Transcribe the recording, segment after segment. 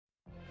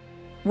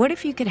What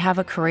if you could have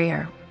a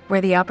career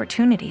where the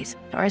opportunities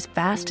are as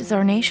vast as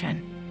our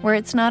nation, where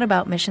it's not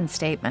about mission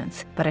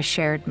statements, but a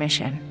shared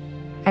mission?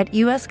 At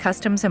U.S.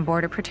 Customs and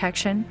Border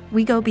Protection,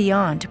 we go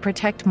beyond to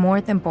protect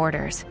more than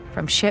borders.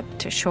 From ship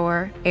to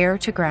shore, air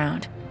to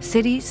ground,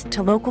 cities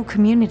to local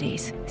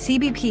communities,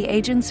 CBP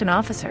agents and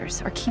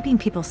officers are keeping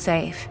people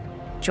safe.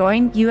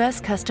 Join U.S.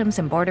 Customs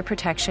and Border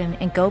Protection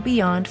and go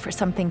beyond for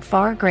something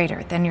far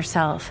greater than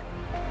yourself.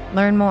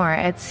 Learn more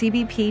at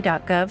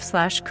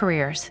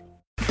cbp.gov/careers.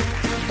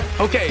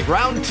 Okay,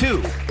 round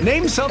two.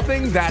 Name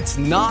something that's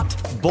not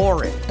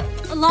boring.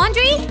 A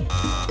laundry?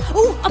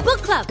 Ooh, a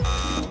book club.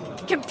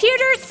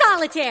 Computer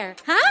solitaire,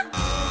 huh?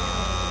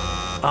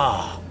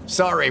 Ah, oh,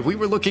 sorry, we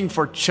were looking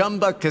for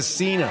Chumba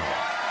Casino.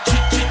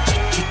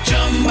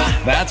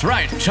 That's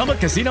right,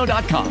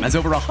 ChumbaCasino.com has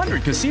over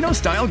 100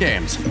 casino-style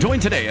games.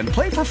 Join today and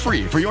play for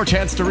free for your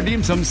chance to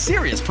redeem some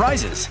serious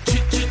prizes.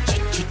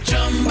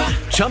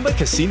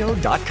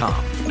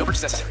 ChumbaCasino.com. No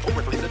purchase necessary. Void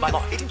where prohibited by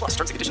law. 18+ terms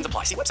and conditions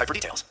apply. See website for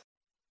details.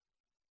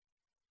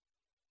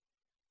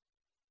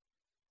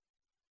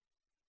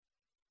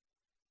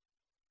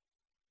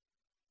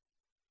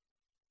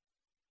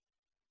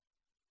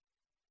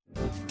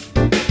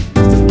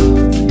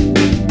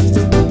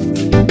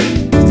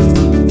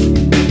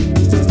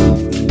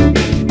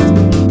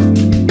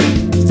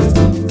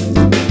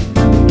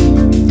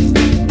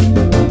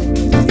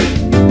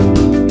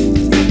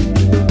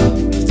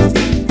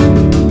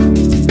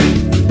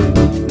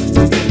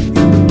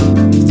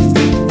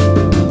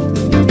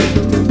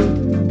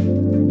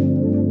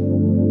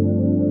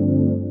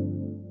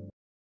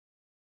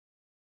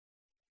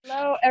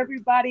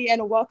 Everybody,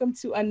 and welcome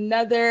to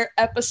another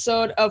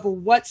episode of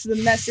What's the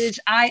Message?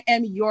 I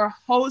am your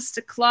host,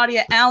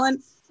 Claudia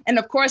Allen, and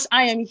of course,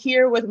 I am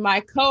here with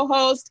my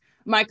co-host,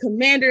 my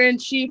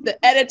commander-in-chief,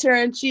 the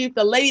editor-in-chief,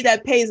 the lady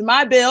that pays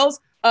my bills,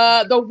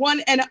 the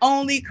one and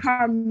only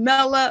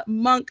Carmela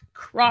Monk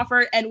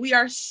Crawford, and we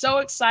are so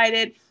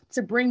excited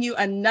to bring you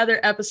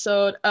another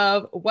episode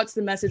of What's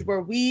the Message,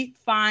 where we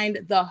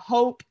find the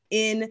hope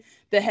in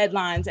the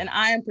headlines. And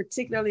I am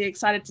particularly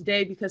excited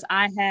today because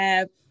I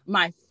have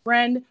my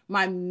friend,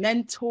 my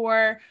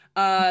mentor.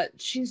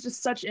 She's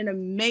just such an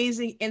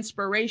amazing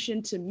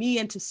inspiration to me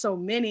and to so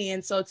many.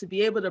 And so to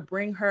be able to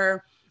bring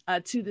her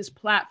to this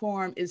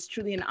platform is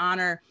truly an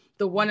honor.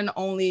 The one and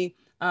only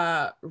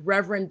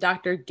Reverend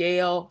Dr.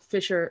 Gayle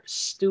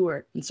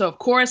Fisher-Stewart. And so, of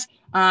course,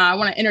 I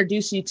want to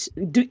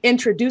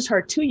introduce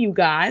her to you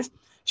guys.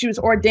 She was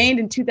ordained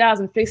in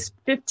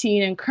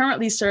 2015 and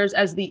currently serves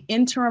as the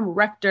interim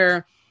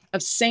rector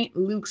of St.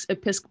 Luke's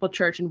Episcopal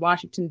Church in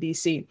Washington,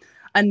 D.C.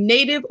 A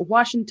native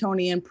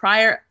Washingtonian,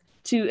 prior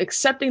to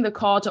accepting the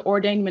call to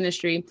ordained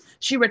ministry,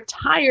 she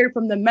retired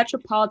from the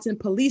Metropolitan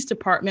Police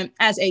Department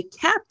as a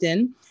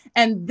captain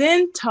and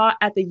then taught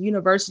at the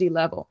university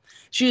level.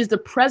 She is the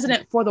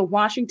president for the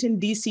Washington,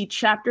 D.C.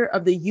 chapter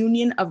of the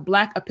Union of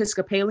Black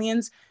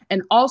Episcopalians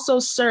and also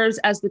serves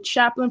as the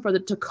chaplain for the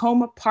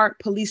Tacoma Park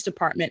Police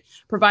Department,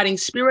 providing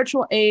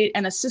spiritual aid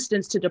and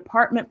assistance to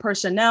department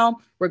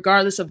personnel,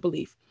 regardless of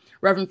belief.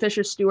 Reverend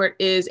Fisher-Stewart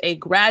is a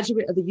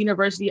graduate of the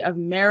University of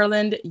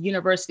Maryland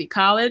University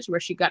College, where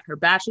she got her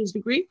bachelor's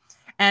degree.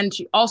 And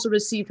she also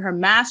received her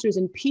master's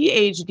and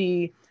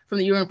PhD from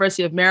the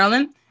University of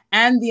Maryland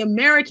and the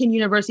American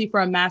University for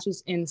a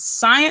master's in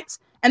science,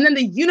 and then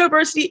the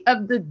University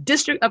of the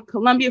District of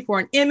Columbia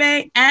for an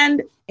MA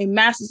and a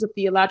master's of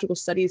theological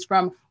studies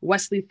from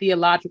Wesley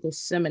Theological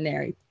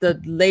Seminary. The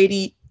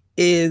lady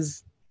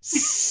is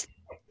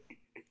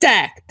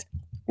stacked,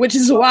 which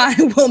is why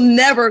we'll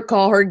never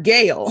call her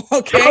Gayle,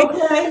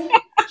 okay?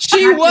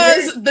 She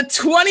was the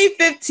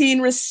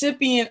 2015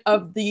 recipient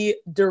of the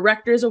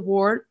Director's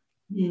Award,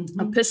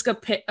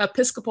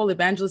 Episcopal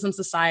Evangelism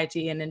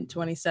Society, and in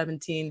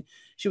 2017,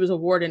 she was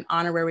awarded an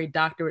honorary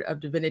doctorate of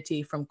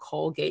divinity from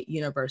Colgate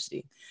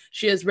University.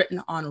 She has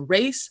written on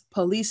race,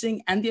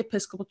 policing, and the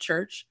Episcopal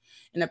Church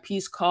in a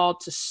piece called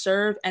To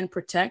Serve and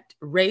Protect: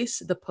 Race,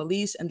 the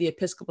Police, and the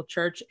Episcopal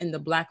Church in the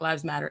Black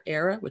Lives Matter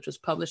Era, which was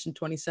published in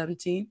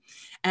 2017.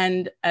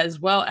 And as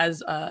well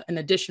as an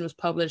edition was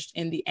published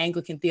in the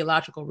Anglican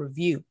Theological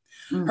Review.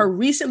 Her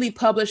recently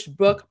published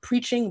book,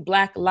 Preaching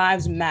Black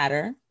Lives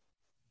Matter.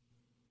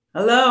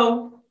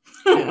 Hello.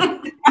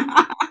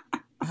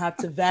 I have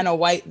to Vanna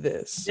White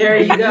this. There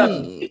you go.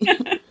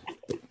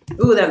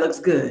 Ooh, that looks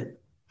good.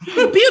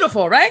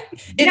 Beautiful, right?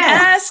 It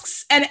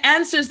asks and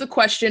answers the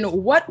question,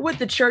 what would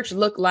the church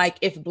look like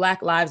if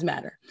Black Lives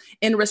Matter?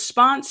 In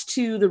response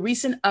to the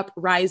recent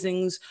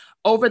uprisings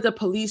over the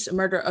police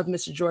murder of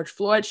Mr. George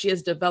Floyd, she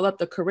has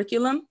developed a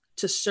curriculum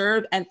to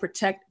serve and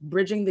protect,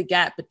 bridging the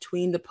gap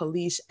between the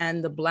police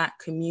and the Black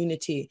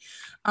community.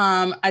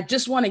 I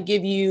just want to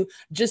give you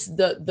just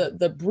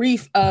the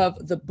brief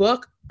of the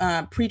book,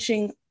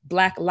 Preaching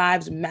Black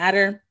Lives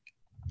Matter.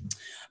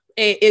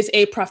 is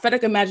a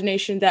prophetic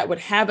imagination that would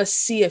have us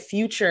see a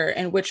future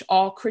in which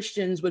all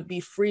Christians would be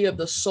free of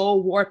the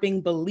soul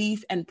warping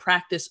belief and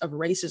practice of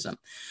racism.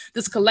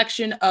 This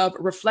collection of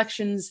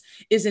reflections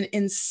is an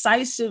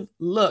incisive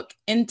look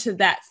into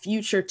that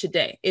future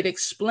today. It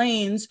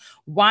explains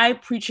why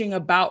preaching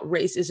about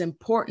race is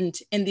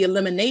important in the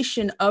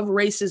elimination of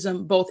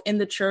racism, both in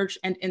the church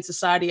and in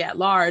society at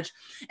large,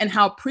 and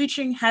how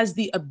preaching has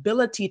the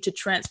ability to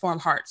transform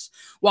hearts.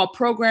 While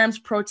programs,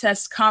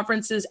 protests,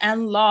 conferences,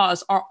 and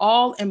laws are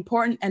all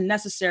important and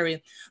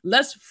necessary,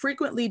 less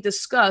frequently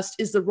discussed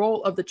is the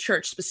role of the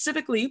church,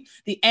 specifically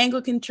the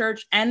Anglican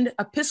Church and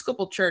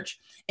Episcopal Church,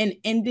 in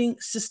ending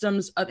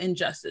systems of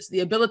injustice.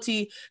 The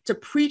ability to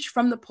preach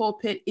from the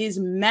pulpit is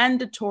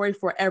mandatory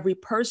for every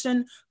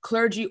person,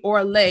 clergy,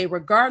 or lay,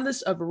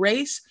 regardless of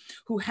race,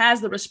 who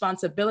has the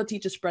responsibility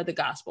to spread the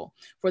gospel.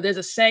 For there's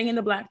a saying in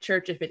the Black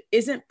church, if it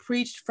isn't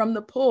preached from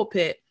the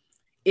pulpit,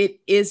 it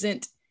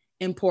isn't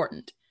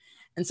important.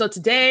 And so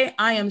today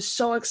I am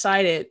so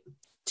excited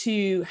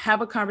to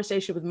have a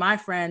conversation with my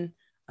friend,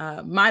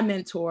 my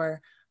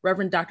mentor,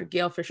 Reverend Dr.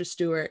 Gayle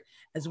Fisher-Stewart,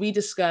 as we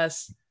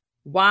discuss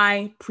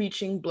why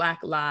preaching Black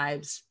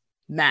lives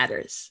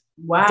matters.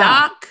 Wow.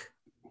 Doc.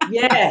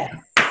 Yes.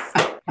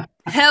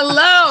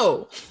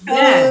 Hello.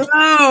 Yes.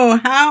 Hello.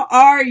 How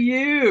are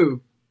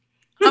you?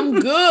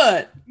 I'm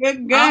good.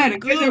 Good. I'm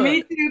Good to good.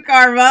 meet you,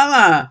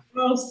 Carmela.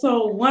 Oh,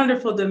 so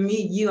wonderful to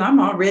meet you. I'm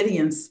already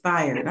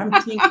inspired.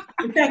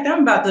 In fact,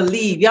 I'm about to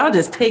leave. Y'all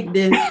just take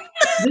this.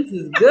 This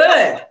is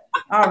good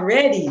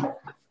already.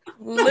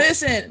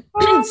 Listen,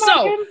 Oh,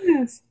 so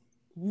goodness.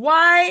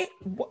 why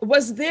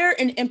was there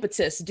an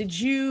impetus? Did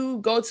you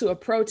go to a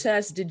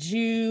protest?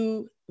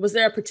 Was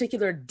there a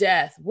particular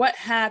death? What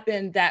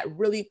happened that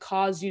really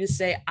caused you to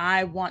say,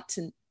 I want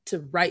to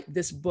write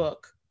this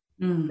book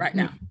right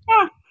now?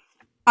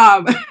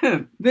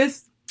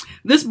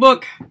 This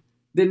book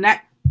did not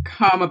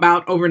come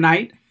about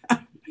overnight.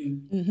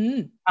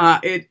 Mm-hmm.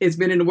 It's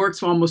been in the works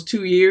for almost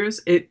 2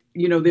 years.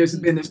 There's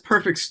been this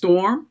perfect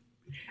storm.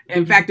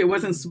 In fact, it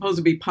wasn't supposed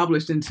to be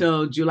published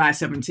until July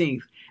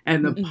 17th,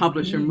 and the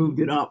publisher moved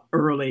it up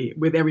early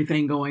with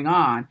everything going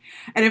on.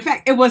 And in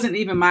fact, it wasn't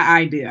even my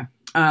idea.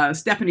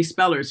 Stephanie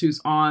Spellers, who's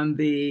on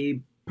the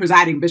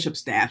presiding bishop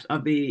staff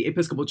of the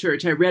Episcopal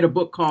Church, had read a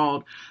book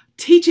called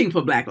Teaching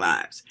for Black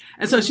Lives.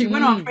 And so she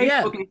went on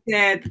Facebook and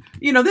said,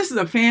 this is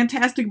a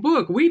fantastic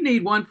book. We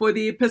need one for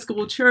the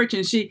Episcopal Church.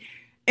 And she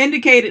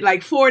indicated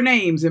like 4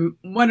 names, and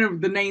one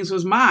of the names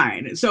was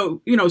mine.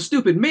 So,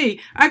 stupid me,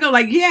 I go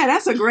like, yeah,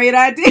 that's a great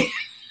idea.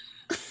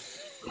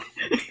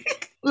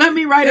 Let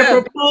me write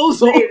a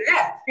proposal.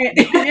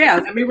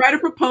 Let me write a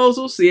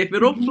proposal, see if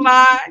it'll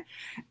fly.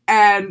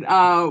 And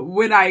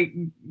when I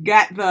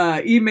got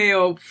the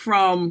email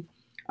from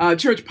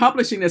church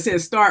publishing that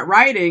says start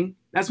writing,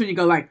 that's when you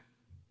go like,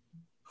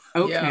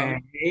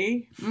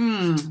 okay,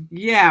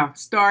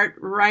 start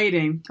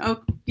writing.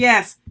 Oh,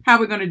 yes. How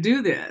are we going to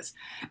do this?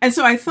 And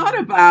so I thought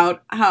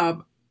about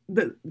how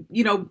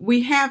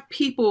we have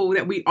people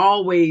that we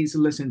always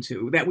listen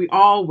to, that we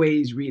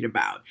always read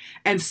about.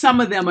 And some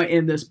of them are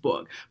in this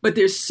book, but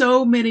there's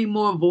so many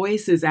more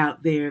voices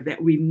out there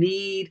that we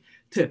need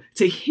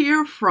to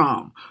hear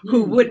from,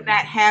 who would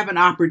not have an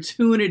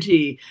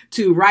opportunity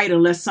to write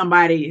unless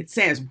somebody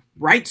says,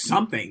 write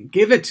something,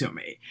 give it to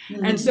me.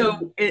 And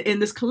so in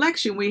this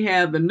collection, we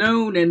have the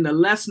known and the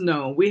less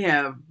known. We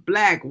have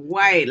Black,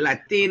 white,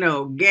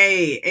 Latino,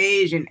 gay,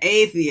 Asian,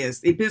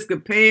 atheist,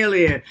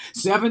 Episcopalian,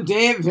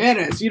 Seventh-day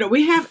Adventist.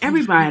 We have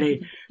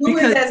everybody. Who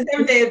is that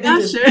Seventh-day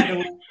Adventist?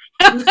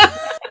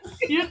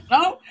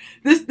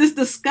 This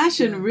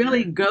discussion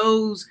really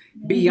goes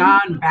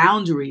beyond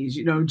boundaries.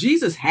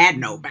 Jesus had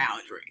no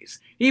boundaries.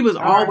 He was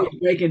always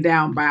breaking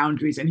down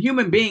boundaries, and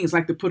human beings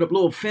like to put up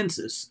little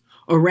fences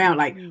around,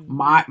 like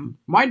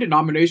my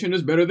denomination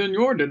is better than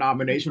your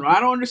denomination, or I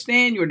don't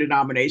understand your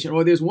denomination,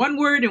 or there's one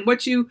word in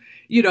what you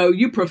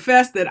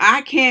profess that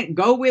I can't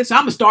go with, so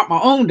I'm gonna start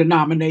my own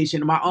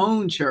denomination, my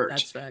own church.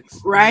 That's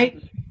facts.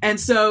 Right? And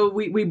so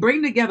we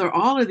bring together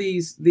all of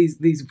these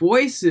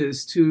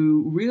voices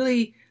to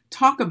really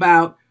talk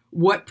about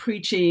what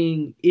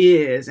preaching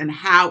is and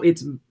how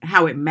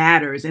it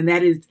matters. And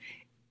that is,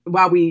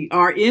 while we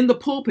are in the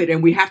pulpit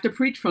and we have to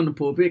preach from the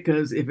pulpit,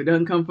 because if it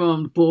doesn't come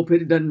from the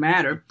pulpit, it doesn't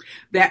matter,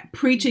 that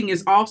preaching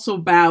is also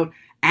about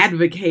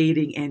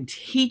advocating and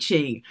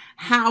teaching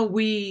how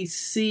we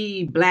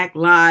see Black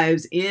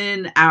lives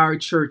in our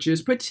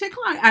churches,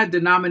 particularly our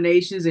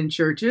denominations and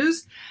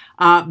churches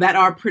that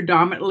are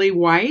predominantly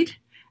white.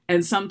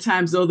 And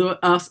sometimes those of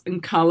us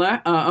of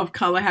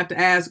color have to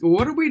ask,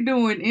 what are we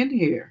doing in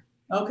here?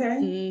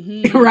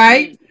 Okay.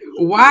 Right?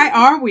 Why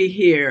are we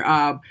here?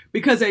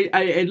 Because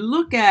I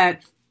look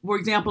at, for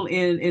example,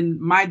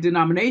 in my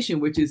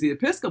denomination, which is the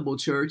Episcopal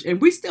Church, and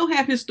we still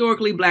have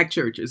historically Black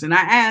churches. And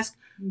I ask,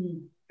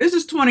 this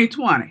is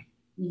 2020.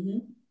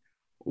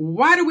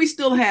 Why do we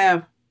still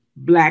have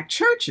Black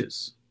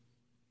churches?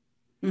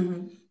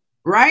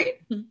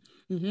 Right?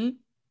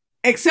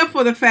 Except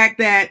for the fact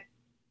that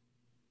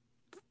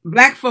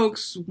Black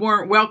folks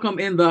weren't welcome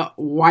in the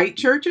white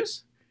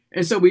churches.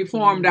 And so we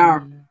formed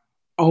our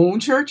own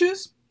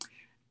churches.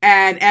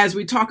 And as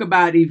we talk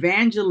about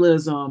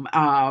evangelism,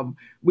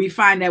 we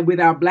find that with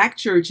our Black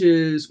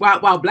churches,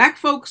 while Black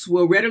folks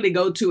will readily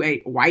go to a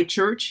white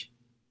church,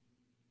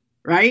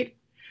 right?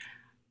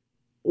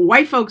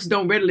 White folks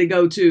don't readily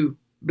go to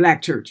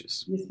Black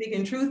churches. You're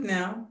speaking truth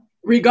now.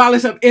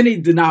 Regardless of any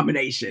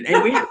denomination.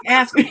 And we have to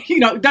ask,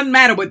 it doesn't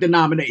matter what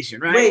denomination,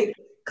 right? Wait,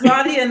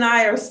 Claudia and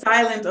I are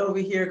silent over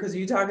here because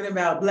you're talking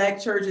about Black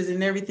churches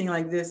and everything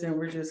like this, and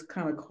we're just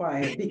kind of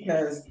quiet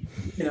because,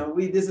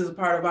 this is a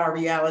part of our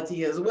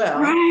reality as well.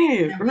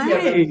 Right, We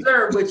have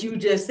observed what you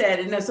just said.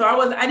 And so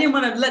I didn't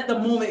want to let the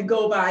moment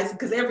go by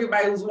because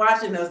everybody who's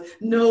watching us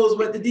knows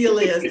what the deal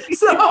is.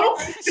 So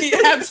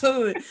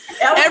absolutely.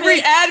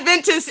 Every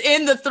Adventist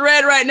in the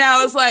thread right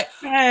now is like,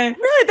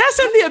 really? That's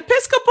in the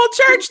Episcopal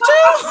Church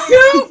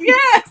too?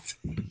 Yes.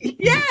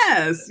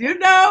 Yes,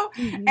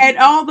 and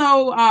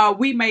although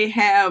we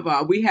have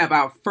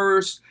our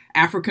first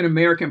African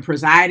American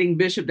presiding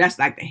bishop, that's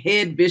like the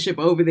head bishop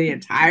over the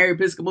entire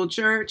Episcopal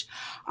Church.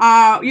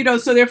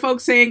 So there are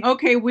folks saying,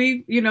 okay,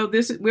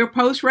 we're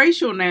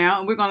post-racial now,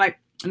 and we're going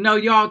no,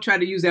 y'all try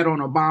to use that on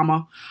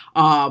Obama,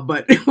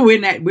 but we're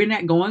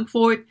not going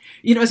for it.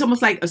 It's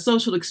almost like a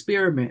social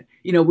experiment.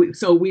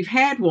 So we've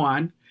had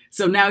one,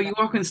 so now you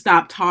all can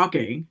stop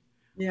talking.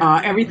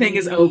 Everything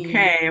is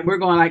okay, and we're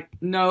going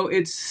no,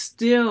 it's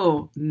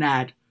still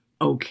not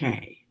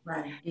okay.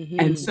 Right. Mm-hmm.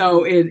 And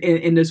so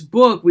in this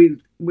book,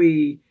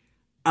 we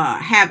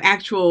have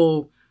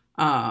actual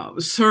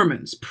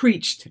sermons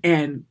preached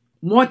and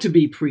want to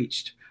be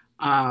preached.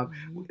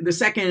 The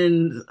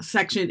second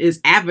section is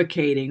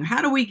advocating.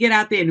 How do we get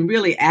out there and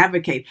really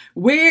advocate?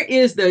 Where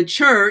is the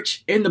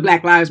church in the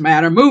Black Lives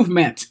Matter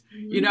movement?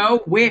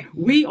 Where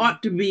we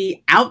ought to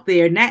be out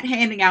there, not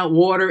handing out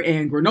water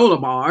and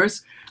granola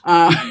bars,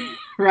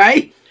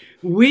 right?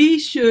 We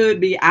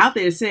should be out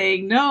there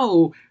saying,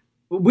 no,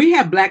 we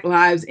have Black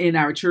lives in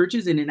our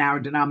churches and in our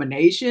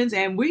denominations,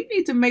 and we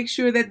need to make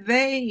sure that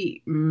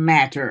they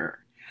matter.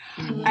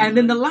 Mm-hmm. And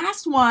then the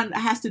last one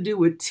has to do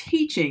with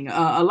teaching.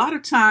 A lot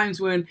of times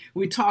when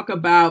we talk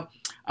about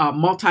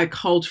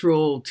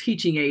multicultural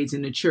teaching aids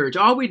in the church,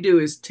 all we do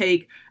is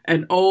take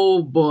an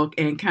old book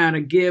and kind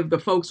of give the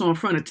folks on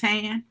front a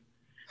tan.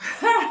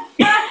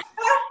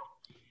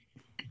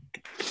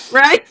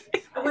 Right?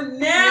 Well,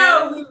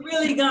 now we've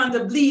really gone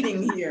to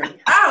bleeding here.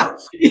 Ouch!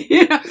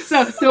 Yeah.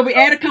 So we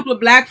add a couple of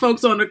Black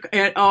folks on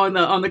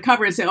the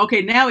cover and say,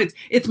 okay, now it's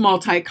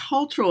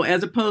multicultural,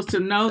 as opposed to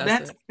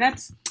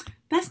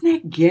that's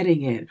not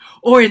getting it.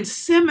 Or in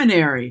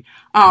seminary,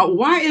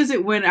 why is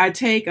it when I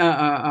take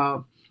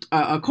a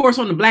course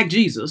on the Black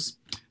Jesus,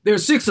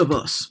 there's 6 of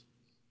us,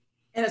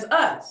 and it's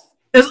us.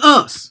 It's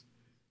us.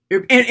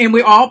 And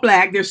we're all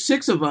Black. There's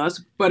 6 of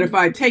us. But if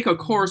I take a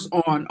course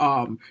on,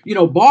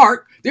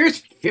 Bart, there's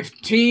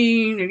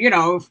 15,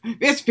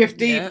 there's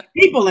 50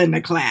 people in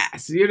the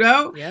class,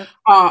 Yep.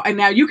 And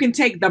now you can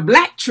take the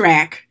Black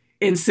track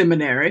in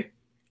seminary.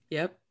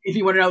 Yep. If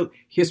you want to know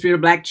history of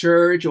the Black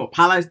church or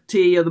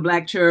polity of the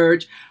Black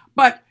church.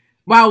 But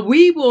while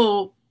we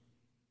will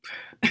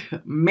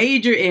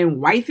major in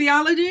white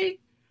theology,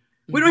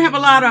 we don't have a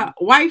lot of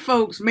white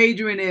folks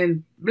majoring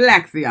in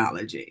Black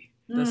theology.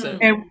 That's it.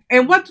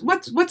 And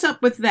what's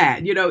up with that?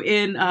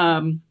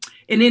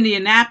 In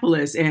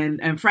Indianapolis,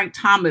 and Frank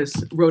Thomas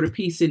wrote a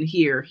piece in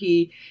here.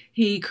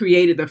 He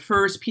created the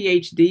first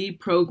PhD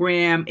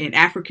program in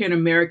African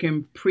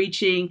American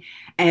preaching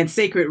and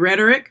sacred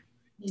rhetoric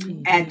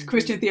at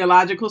Christian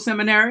Theological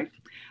Seminary.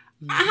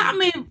 How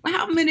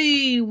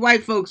many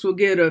white folks will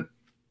get a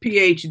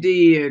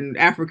PhD in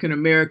African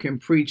American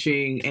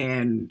preaching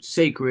and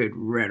sacred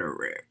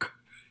rhetoric?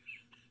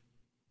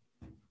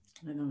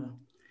 I don't know.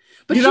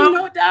 But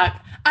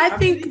Doc, I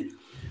think,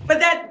 but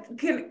that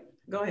can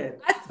go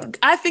ahead.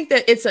 I think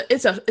that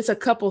it's a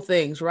couple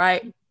things,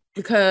 right?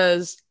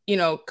 Because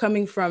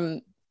coming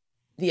from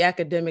the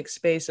academic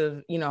space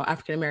of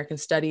African American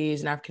studies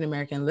and African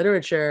American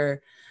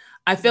literature,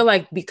 I feel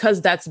like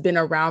because that's been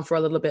around for a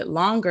little bit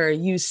longer,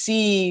 you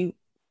see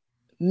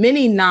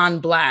many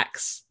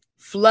non-Blacks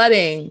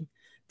flooding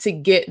to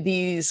get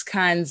these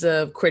kinds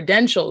of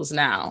credentials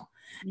now.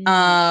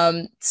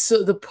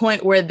 So the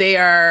point where they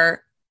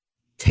are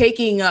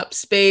taking up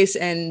space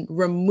and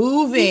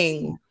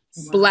removing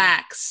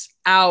Blacks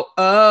out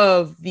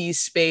of these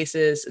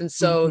spaces. And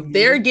so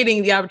they're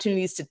getting the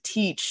opportunities to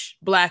teach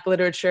Black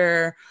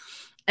literature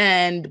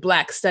and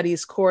Black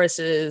studies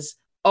courses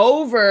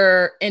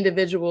over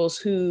individuals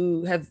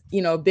who have,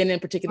 been in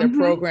particular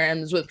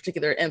programs with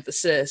particular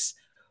emphasis,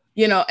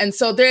 and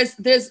so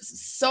there's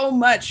so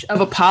much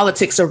of a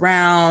politics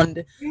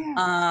around,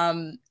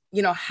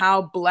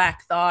 how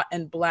Black thought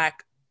and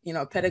Black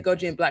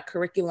pedagogy and Black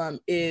curriculum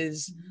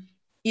is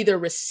either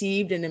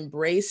received and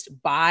embraced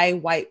by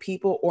white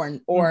people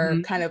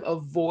or kind of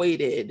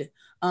avoided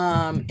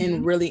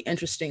in really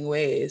interesting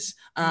ways.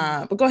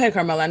 But go ahead,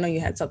 Carmela. I know you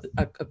had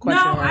a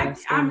question. No,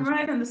 I'm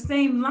right on the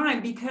same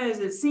line, because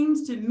it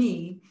seems to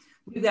me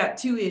we've got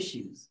 2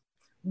 issues.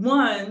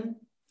 One,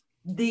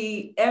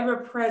 the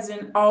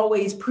ever-present,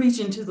 always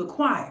preaching to the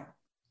choir.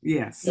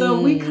 Yes.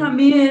 So we come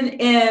in,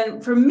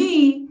 and for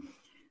me,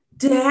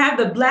 to have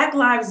the Black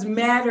Lives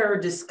Matter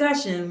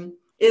discussion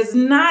is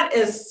not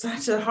as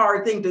such a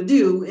hard thing to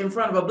do in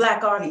front of a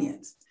Black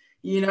audience.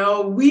 We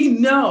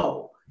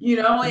know,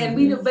 and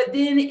we know, but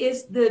then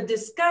it's the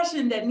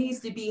discussion that needs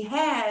to be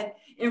had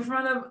in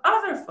front of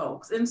other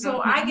folks. And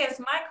so I guess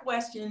my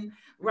question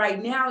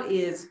right now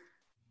is,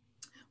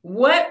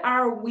 what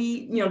are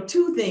we,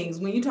 two things,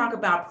 when you talk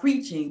about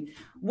preaching,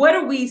 what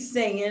are we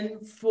saying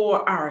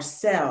for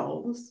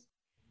ourselves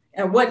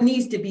and what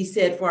needs to be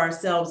said for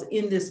ourselves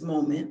in this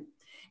moment?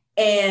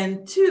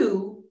 And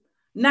two,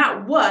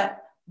 not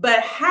what,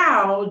 but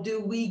how do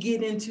we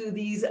get into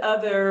these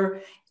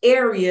other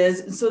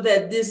areas so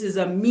that this is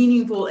a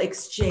meaningful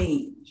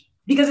exchange?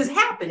 Because it's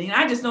happening.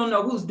 I just don't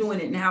know who's doing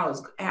it and how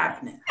it's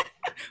happening.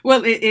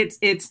 Well, it's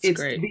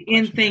the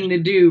in thing to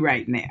do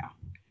right now.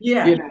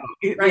 Yeah.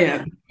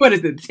 Yeah. What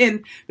is it?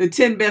 The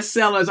 10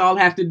 bestsellers all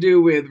have to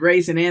do with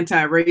race and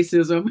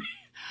anti-racism.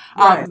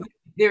 Right.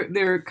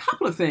 There are a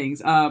couple of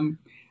things.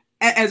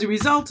 As a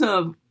result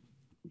of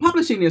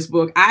publishing this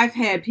book, I've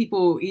had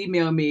people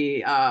email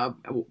me,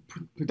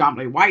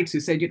 predominantly whites, who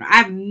said,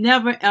 I've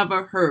never,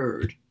 ever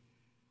heard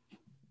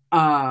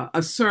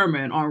a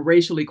sermon on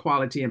racial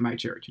equality in my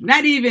church,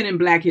 not even in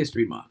Black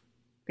History Month.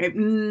 Okay,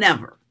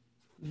 never.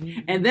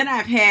 Mm-hmm. And then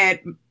I've had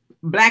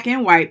Black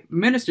and white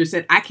ministers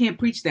said, I can't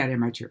preach that in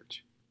my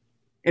church.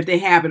 If they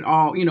have an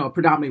all,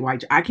 predominantly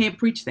white, I can't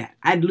preach that.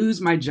 I'd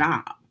lose my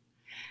job.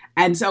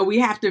 And so we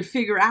have to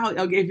figure out,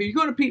 okay, if you're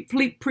going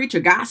to preach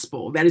a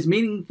gospel that is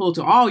meaningful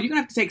to all, you're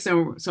going to have to take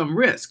some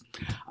risk.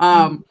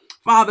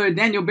 Father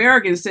Daniel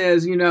Berrigan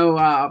says,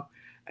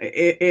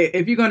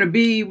 if you're going to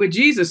be with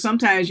Jesus,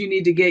 sometimes you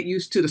need to get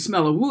used to the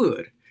smell of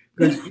wood.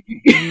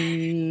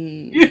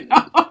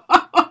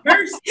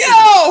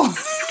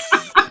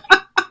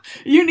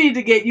 You need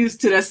to get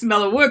used to that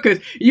smell of wood, because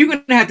you're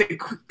going to have to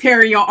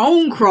carry your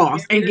own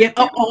cross and get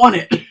up on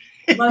it.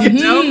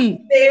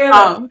 Salome,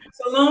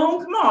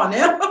 come on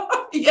now.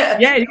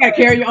 Yeah, you got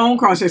to carry your own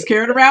cross. Just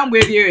carry it around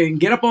with you and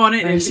get up on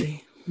it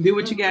and do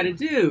what you got to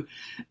do.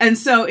 And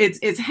so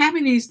it's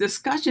having these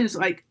discussions,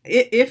 like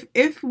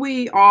if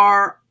we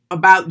are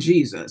about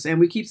Jesus, and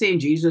we keep saying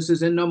Jesus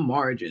is in the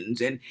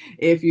margins, and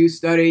if you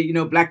study,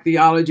 Black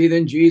theology,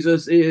 then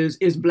Jesus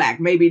is Black,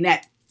 maybe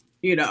not,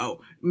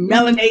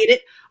 melanated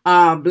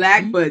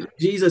Black, but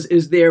Jesus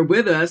is there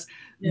with us.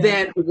 Yeah.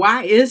 Then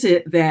why is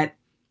it that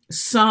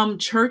some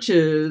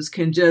churches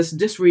can just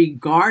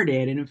disregard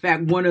it? And in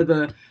fact, one of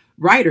the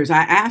writers,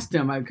 I asked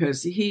him,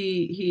 because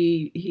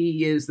he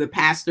is the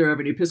pastor of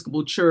an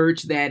Episcopal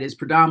Church that is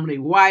predominantly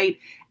white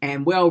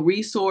and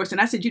well-resourced.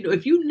 And I said,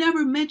 if you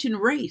never mention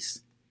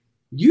race,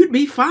 you'd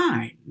be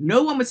fine.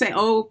 No one would say,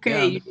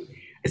 okay.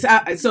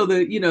 Yeah. So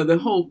the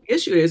whole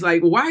issue is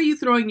like, why are you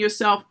throwing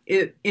yourself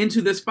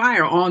onto this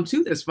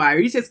fire?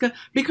 He says,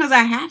 because I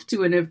have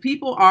to. And if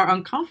people are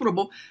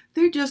uncomfortable,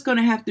 they're just going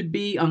to have to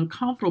be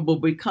uncomfortable,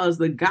 because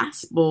the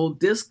gospel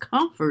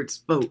discomforts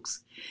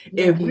folks.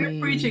 If we're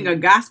preaching a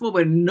gospel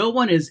but no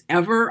one is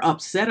ever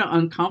upset or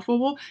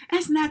uncomfortable,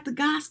 that's not the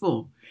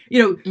gospel.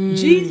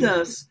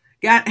 Jesus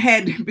got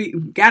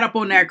up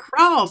on that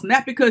cross,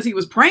 not because he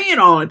was praying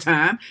all the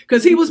time,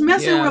 because he was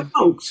messing with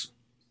folks.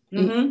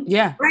 Mm-hmm.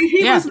 Yeah. Right.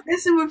 He was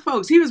messing with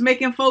folks. He was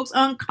making folks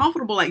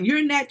uncomfortable. Like,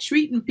 you're not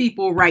treating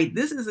people right.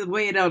 This is the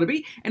way it ought to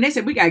be. And they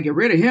said, we got to get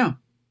rid of him.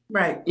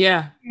 Right.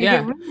 Yeah. Yeah.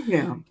 Get rid of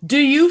him. Do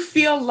you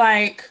feel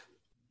like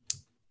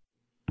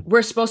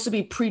we're supposed to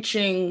be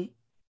preaching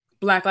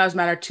Black Lives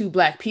Matter to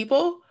Black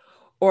people,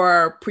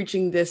 or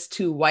preaching this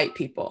to white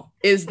people?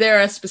 Is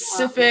there a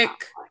specific,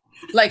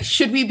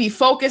 should we be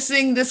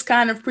focusing this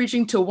kind of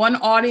preaching to one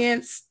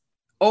audience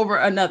over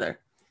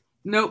another?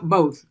 No,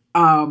 both.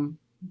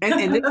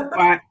 And this is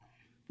why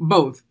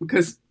both,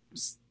 because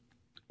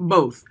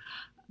both.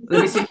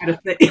 Let me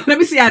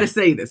see how to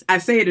say this. I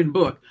say it in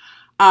book.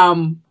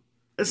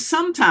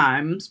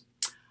 Sometimes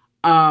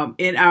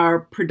in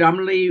our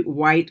predominantly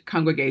white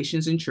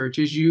congregations and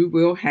churches, you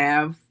will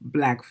have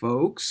Black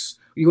folks.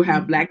 You'll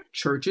have Black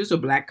churches or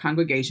Black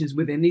congregations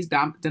within these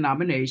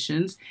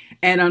denominations.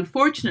 And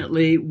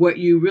unfortunately, what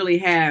you really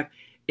have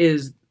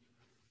is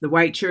the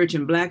white church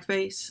in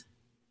blackface.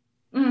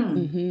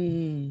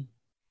 Mm-hmm.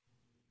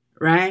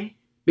 Right?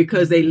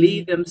 Because they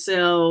leave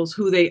themselves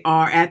who they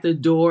are at the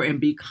door and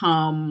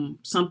become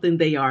something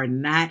they are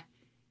not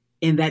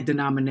in that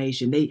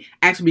denomination. They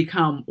actually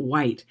become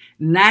white,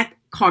 not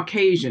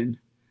Caucasian,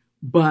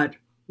 but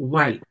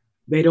white.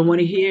 They don't want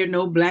to hear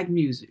no Black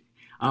music.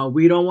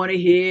 We don't want to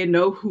hear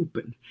no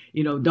hooping.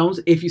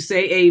 If you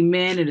say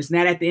amen and it's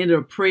not at the end of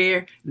a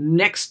prayer,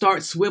 neck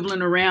starts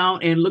swiveling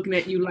around and looking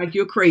at you like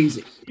you're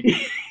crazy.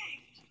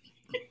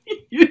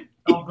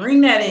 Don't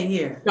bring that in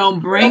here.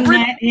 Don't bring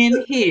that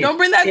in here. Don't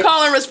bring that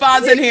call and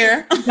response in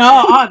here.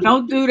 No,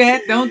 don't do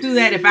that. Don't do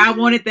that. If I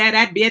wanted that,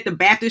 I'd be at the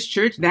Baptist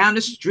church down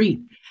the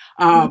street.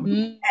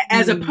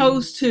 As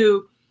opposed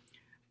to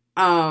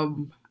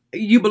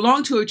you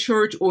belong to a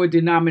church or a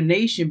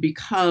denomination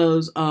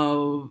because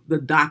of the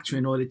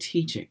doctrine or the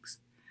teachings.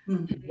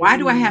 Why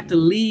do I have to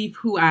leave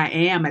who I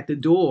am at the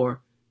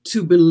door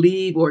to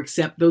believe or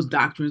accept those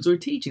doctrines or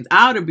teachings.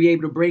 I ought to be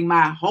able to bring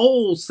my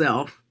whole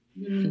self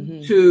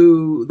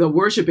to the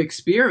worship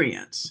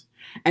experience.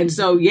 And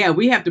so, yeah,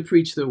 we have to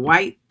preach to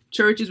white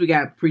churches. We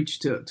got to preach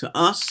to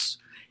us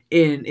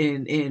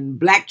in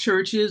black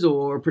churches,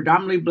 or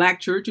predominantly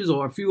black churches,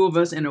 or a few of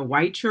us in a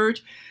white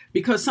church,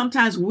 because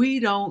sometimes we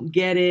don't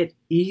get it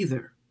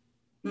either.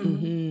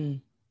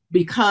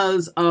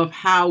 Because of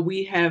how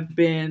we have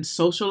been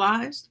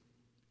socialized.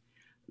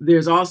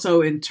 There's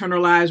also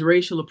internalized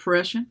racial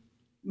oppression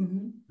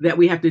that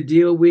we have to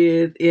deal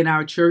with in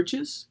our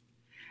churches.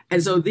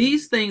 And so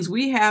these things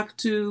we have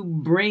to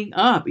bring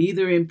up,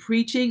 either in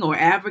preaching or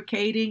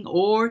advocating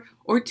or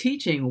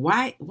teaching.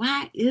 Why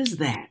is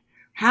that?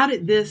 How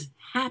did this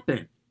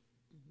happen?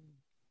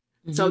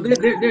 So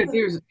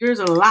there's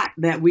a lot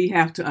that we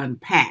have to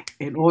unpack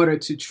in order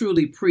to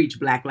truly preach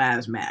Black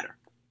Lives Matter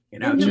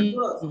in our church.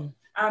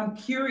 I'm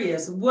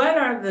curious, what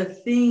are the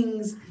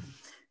things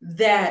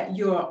that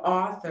your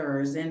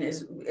authors, and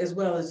as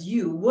well as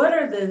you, what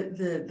are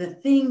the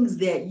things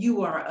that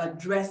you are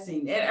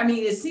addressing? And I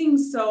mean, it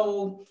seems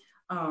so,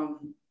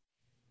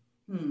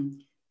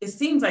 it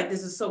seems like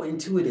this is so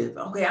intuitive.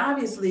 Okay,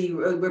 obviously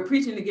we're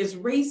preaching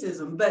against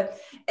racism, but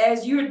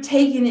as you're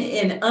taking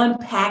it and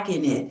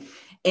unpacking it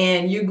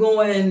and you're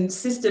going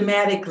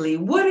systematically,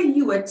 what are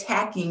you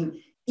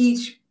attacking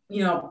each,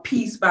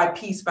 piece by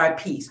piece by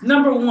piece?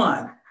 Number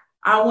one,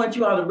 I want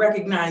you all to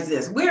recognize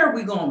this. Where are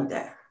we going with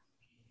that?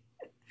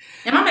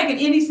 Am I making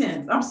any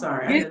sense? I'm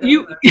sorry.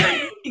 You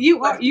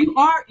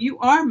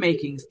are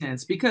making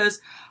sense,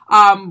 because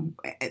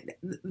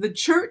the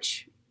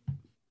church,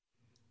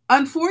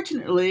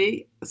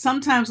 unfortunately,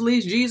 sometimes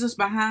leaves Jesus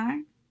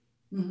behind.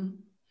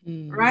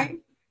 Right?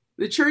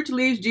 The church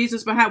leaves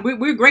Jesus behind.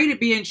 We're great at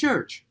being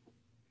church.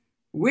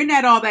 We're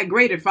not all that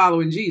great at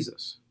following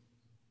Jesus.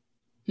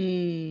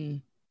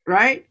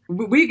 Right?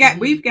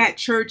 We've got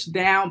church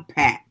down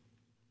pat.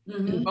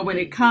 But when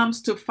it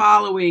comes to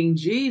following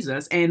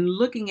Jesus and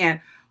looking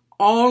at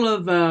all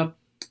of the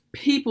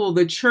people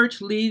the church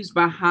leaves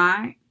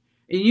behind,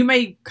 and you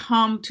may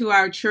come to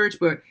our church,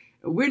 but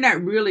we're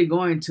not really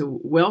going to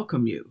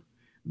welcome you.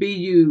 Be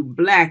you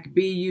Black,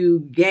 be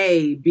you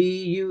gay,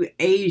 be you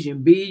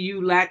Asian, be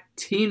you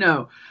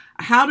Latino.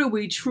 How do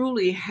we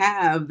truly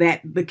have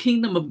the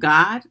kingdom of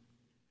God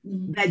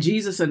that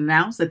Jesus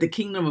announced, that the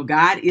kingdom of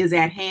God is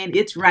at hand?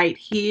 It's right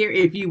here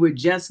if you would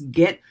just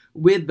get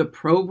with the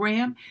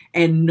program,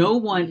 and no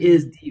one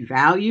is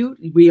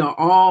devalued. We are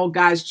all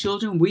God's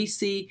children. We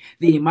see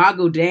the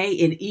Imago Dei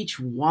in each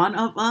one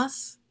of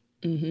us,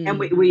 and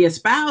we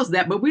espouse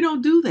that, but we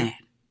don't do that.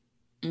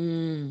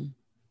 And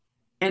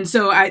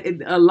so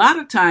a lot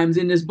of times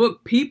in this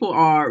book, people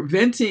are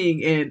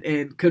venting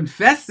and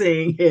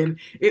confessing, and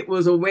it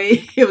was a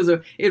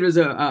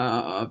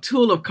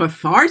tool of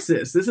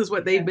catharsis. This is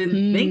what they've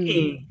been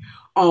thinking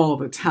all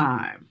the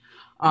time.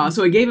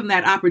 So it gave them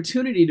that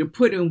opportunity to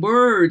put in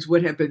words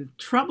what have been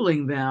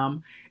troubling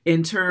them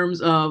in terms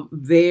of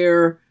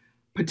their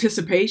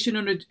participation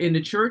in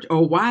the church,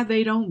 or why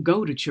they don't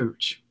go to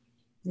church.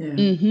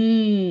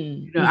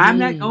 I'm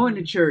not going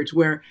to church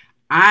where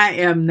I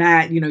am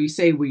not, you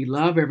say we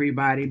love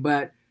everybody,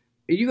 but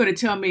you're going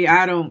to tell me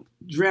I don't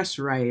dress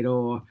right,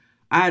 or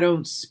I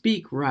don't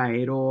speak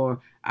right,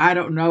 or I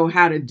don't know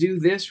how to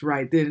do this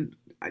right, then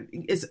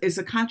it's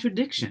a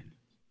contradiction.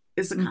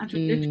 It's a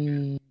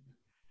contradiction.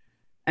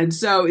 And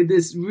so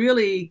this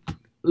really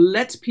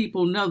lets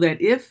people know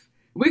that if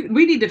we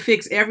need to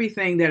fix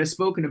everything that is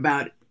spoken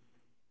about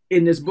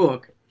in this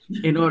book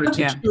in order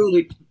to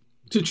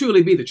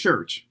truly be the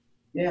church.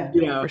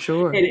 For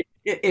sure. And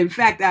in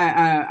fact,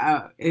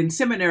 I in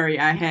seminary,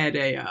 I had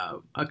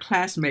a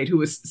classmate who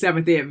was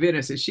Seventh-day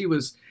Adventist, and she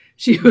was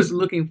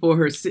looking for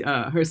her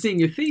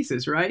senior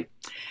thesis, right?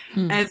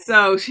 And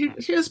so she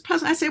was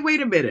puzzled. I said,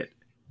 "Wait a minute."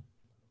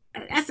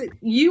 I said,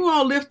 "You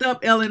all lift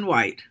up Ellen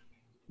White,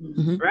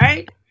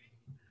 right?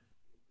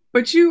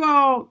 But you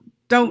all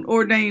don't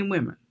ordain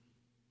women."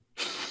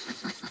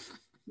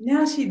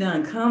 Now she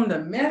done come to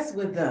mess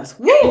with us.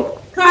 Woo!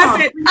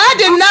 I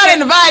did not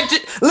invite you.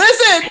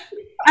 Listen.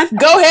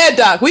 Go ahead,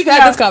 Doc. We've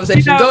had this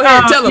conversation. Go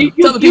ahead. Tell the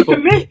people.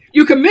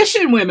 You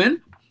commission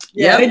women.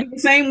 Yeah. They do the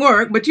same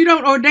work, but you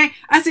don't ordain.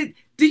 I said,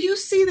 do you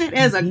see that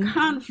as a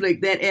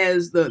conflict, that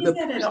as the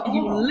person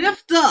you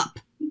lift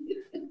up,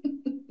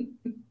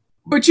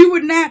 but you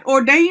would not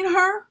ordain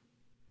her?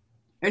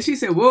 And she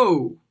said,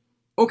 whoa,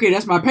 okay,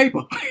 that's my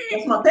paper.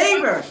 That's my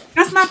paper.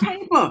 That's my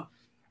paper.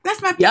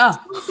 That's my paper. Yeah.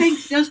 Some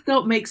things just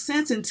don't make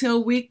sense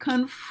until we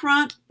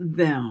confront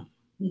them.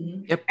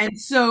 Yep.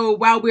 And so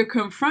while we're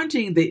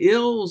confronting the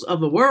ills of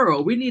the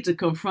world, we need to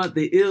confront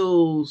the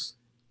ills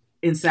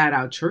inside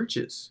our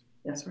churches.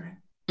 That's right.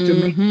 To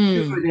make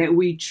sure that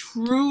we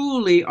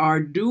truly are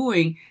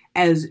doing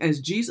as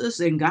Jesus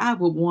and God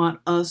would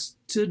want us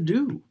to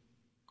do.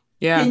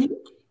 Yeah. Can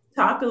you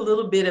talk a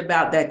little bit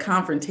about that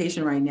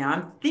confrontation right now?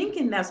 I'm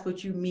thinking that's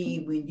what you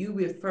mean when you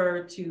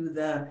refer to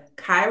the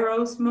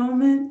Kairos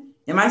moment.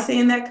 Am I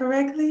saying that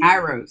correctly?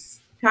 Kairos.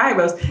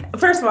 Kairos.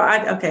 First of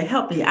all, okay,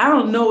 help me. I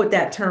don't know what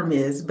that term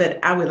is,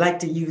 but I would like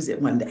to use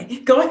it one day.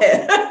 Go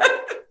ahead.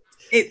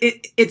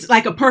 It's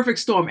like a perfect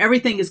storm.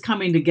 Everything is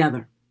coming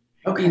together.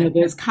 Okay. You know,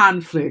 there's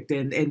conflict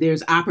and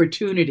there's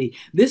opportunity.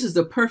 This is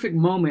the perfect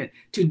moment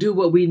to do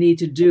what we need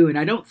to do. And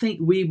I don't think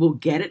we will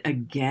get it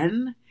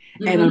again.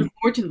 Mm-hmm. And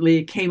unfortunately,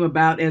 it came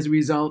about as a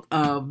result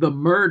of the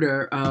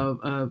murder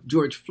of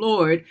George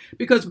Floyd,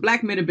 because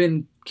Black men have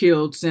been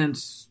killed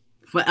since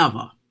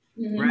forever,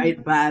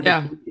 right? By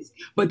the police.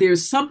 But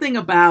there's something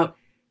about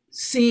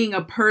seeing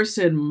a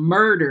person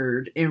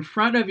murdered in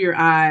front of your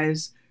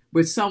eyes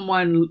with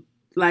someone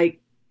like,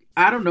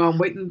 I don't know, I'm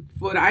waiting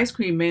for the ice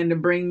cream man to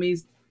bring me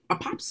a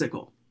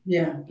popsicle.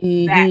 Yeah.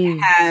 That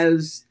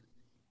has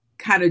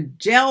kind of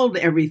gelled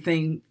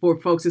everything for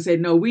folks to say,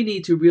 no, we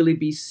need to really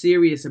be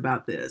serious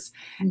about this.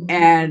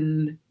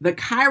 And the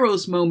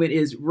Kairos moment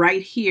is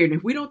right here. And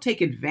if we don't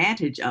take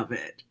advantage of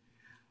it,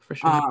 for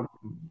sure.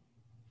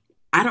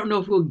 I don't know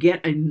if we'll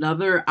get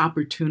another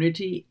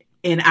opportunity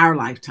in our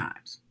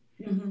lifetimes.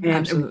 And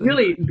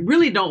Absolutely.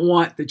 really don't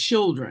want the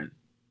children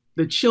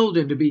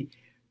to be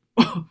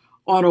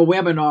on a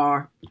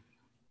webinar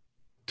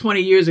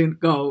 20 years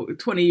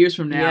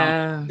from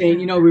now, saying,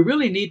 you know, we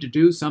really need to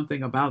do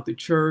something about the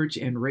church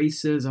and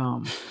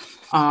racism.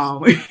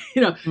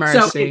 You know,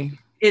 Mercy. So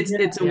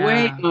it's a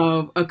way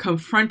of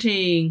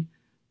confronting,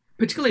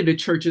 particularly the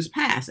church's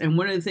past. And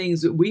one of the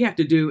things that we have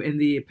to do in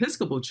the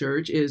Episcopal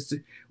Church is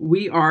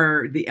we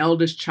are the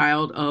eldest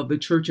child of the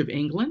Church of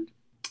England,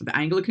 the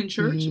Anglican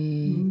Church.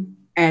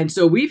 And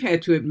so we've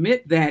had to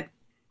admit that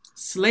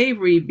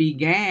slavery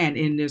began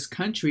in this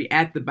country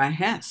at the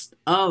behest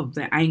of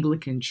the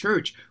Anglican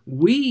Church.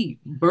 We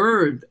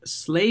birthed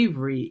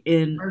slavery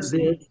in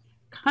this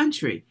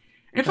country.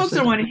 And folks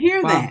don't want to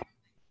hear that.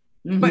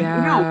 But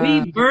no,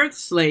 we birthed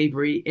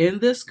slavery in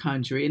this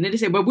country. And then they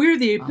say, but we're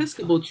the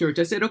Episcopal Church.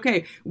 I said,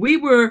 okay, we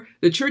were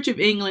the Church of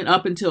England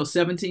up until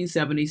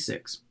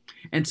 1776.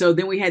 And so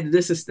then we had the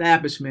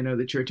disestablishment of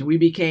the church and we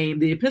became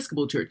the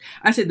Episcopal Church.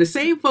 I said, the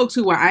same folks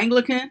who were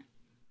Anglican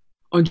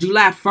on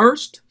July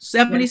 1st,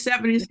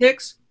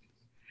 1776,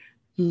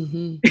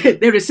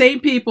 they're the same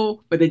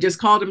people, but they just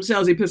called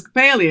themselves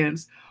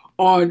Episcopalians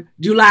on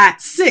July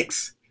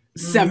 6th,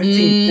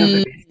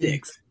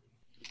 1776.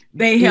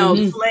 They held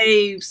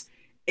slaves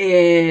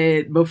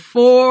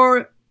before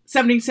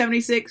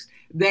 1776.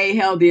 They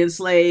held the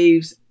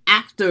enslaved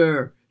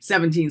after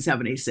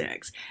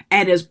 1776.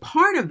 And as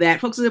part of that,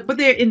 folks said, but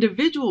they're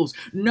individuals.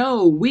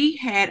 No, we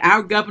had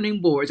our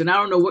governing boards, and I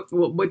don't know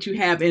what you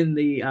have in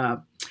the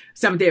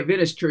Seventh-day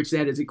Adventist Church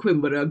that is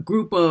equivalent, but a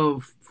group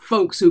of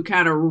folks who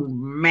kind of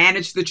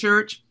manage the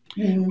church.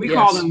 We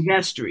call them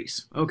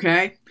vestries,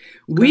 okay?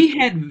 We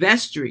had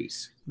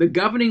vestries. The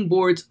governing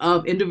boards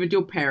of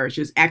individual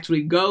parishes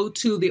actually go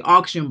to the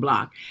auction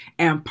block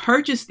and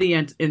purchase the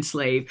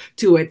enslaved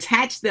to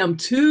attach them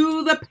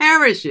to the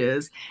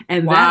parishes.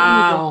 And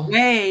that was a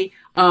way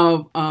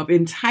of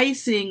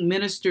enticing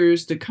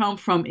ministers to come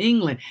from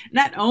England.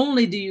 Not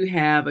only do you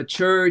have a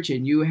church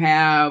and you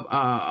have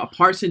a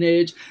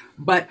parsonage,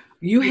 but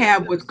you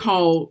have what's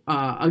called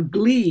a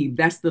glebe.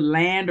 That's the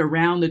land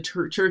around the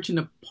church and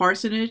the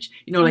parsonage.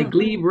 You know, like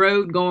Glebe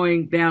Road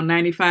going down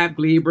 95,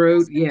 Glebe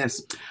Road.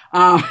 Yes.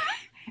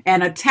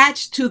 And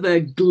attached to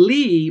the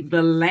glebe,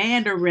 the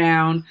land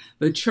around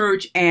the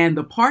church and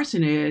the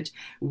parsonage,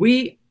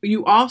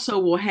 you also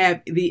will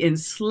have the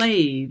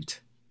enslaved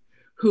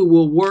who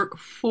will work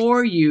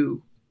for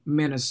you,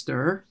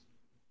 minister,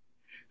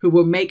 who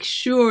will make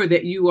sure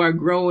that you are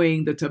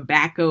growing the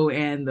tobacco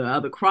and the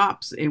other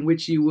crops in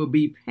which you will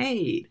be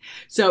paid.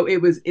 So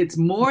it's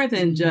more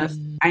than just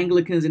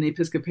Anglicans and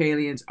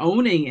Episcopalians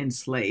owning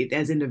enslaved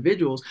as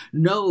individuals.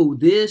 No,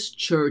 this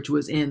church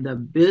was in the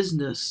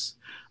business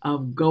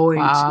of going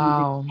to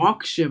the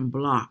auction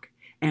block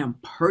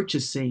and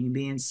purchasing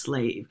the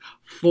enslaved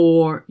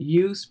for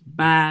use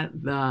by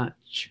the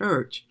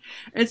church.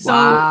 And so,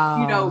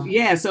 you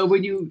know, so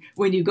when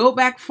you go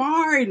back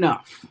far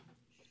enough,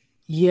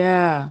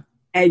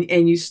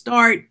 and you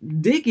start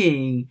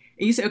digging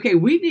and you say, okay,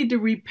 we need to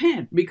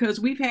repent because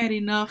we've had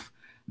enough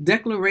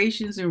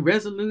declarations and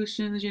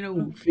resolutions, you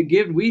know,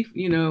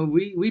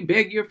 we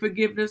beg your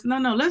forgiveness.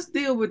 No, let's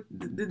deal with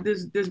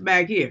this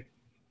back here.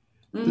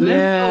 Let's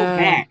go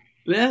back.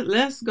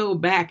 Let's go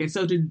back. And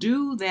so to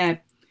do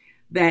that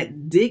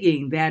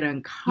digging, that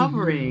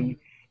uncovering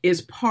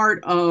is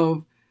part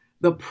of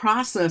the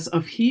process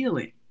of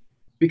healing,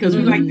 because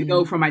we like to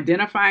go from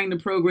identifying the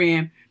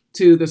program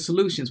to the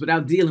solutions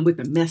without dealing with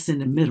the mess in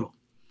the middle.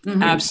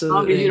 Absolutely. As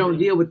long as you don't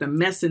deal with the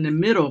mess in the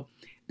middle,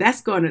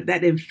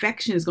 that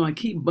infection is going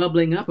to keep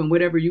bubbling up, and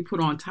whatever you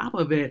put on top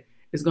of it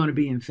is going to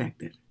be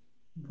infected.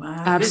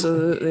 Wow.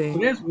 Absolutely.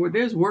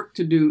 There's work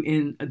to do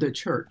in the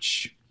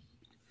church.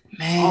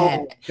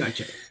 Man.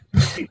 Gotcha.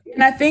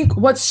 And I think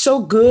what's so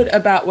good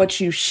about what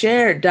you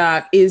shared,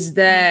 Doc, is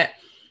that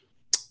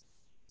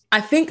I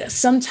think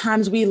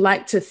sometimes we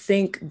like to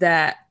think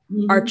that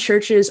our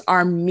churches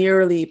are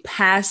merely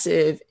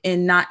passive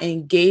in not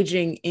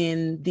engaging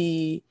in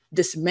the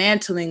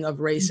dismantling of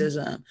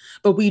racism,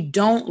 but we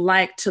don't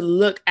like to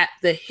look at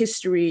the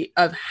history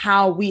of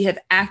how we have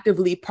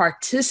actively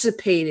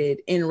participated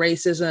in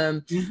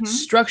racism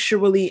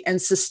structurally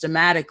and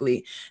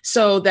systematically,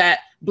 so that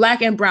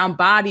Black and brown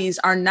bodies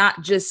are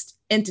not just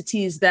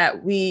entities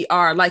that we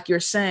are, like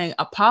you're saying,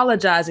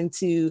 apologizing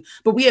to,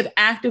 but we have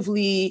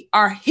actively,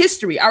 our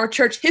history, our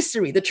church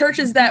history, the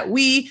churches that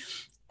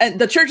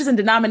the churches and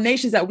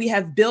denominations that we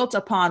have built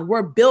upon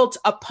were built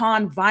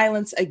upon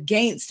violence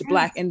against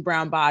Black and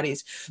brown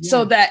bodies.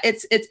 So that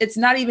it's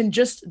not even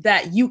just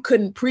that you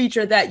couldn't preach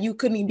or that you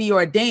couldn't be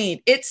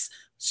ordained. It's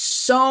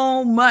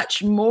so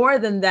much more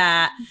than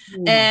that.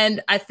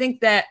 And I think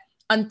that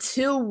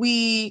until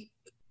we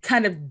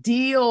kind of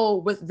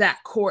deal with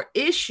that core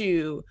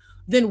issue,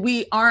 then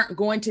we aren't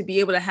going to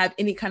be able to have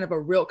any kind of a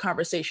real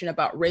conversation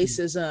about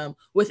racism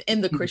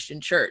within the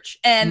Christian church.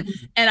 And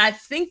I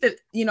think that,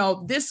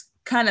 this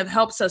kind of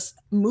helps us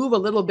move a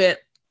little bit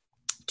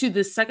to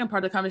the second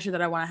part of the conversation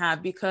that I want to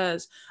have,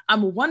 because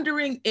I'm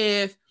wondering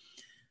if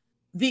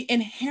the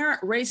inherent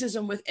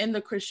racism within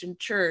the Christian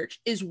church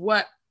is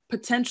what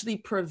potentially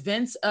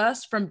prevents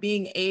us from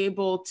being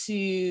able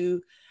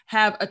to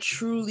have a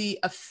truly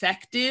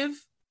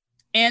effective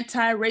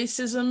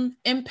anti-racism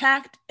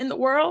impact in the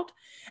world.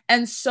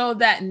 And so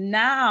that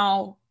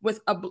now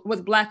with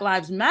Black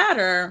Lives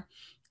Matter,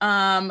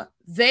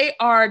 they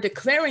are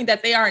declaring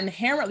that they are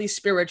inherently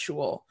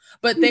spiritual,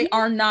 but they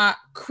are not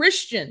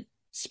Christian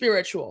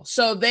spiritual.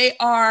 So they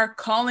are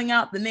calling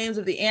out the names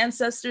of the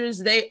ancestors.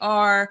 They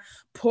are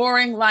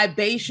pouring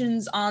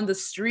libations on the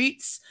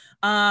streets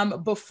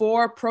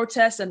before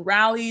protests and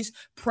rallies,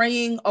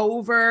 praying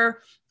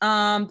over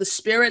the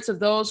spirits of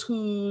those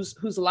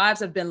whose lives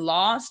have been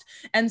lost.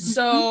 And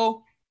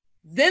so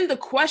then the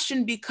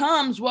question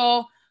becomes,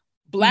 well,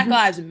 Black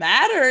Lives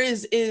Matter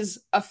is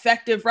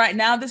effective right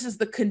now. This is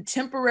the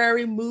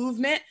contemporary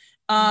movement.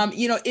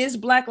 Is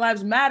Black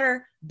Lives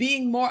Matter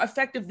being more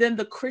effective than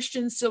the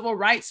Christian civil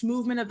rights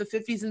movement of the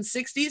 50s and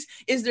 60s?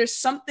 Is there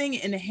something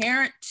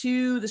inherent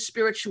to the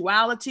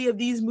spirituality of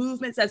these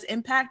movements that's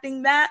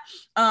impacting that?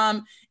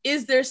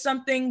 Is there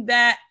something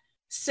that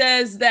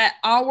says that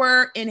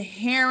our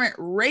inherent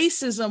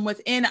racism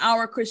within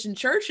our Christian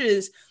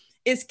churches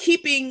is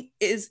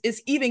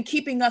even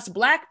keeping us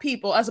Black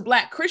people, as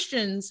Black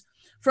Christians,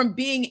 from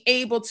being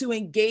able to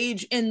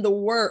engage in the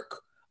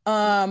work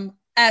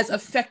as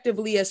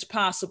effectively as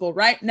possible?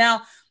 Right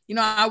now,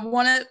 I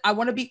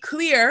want to be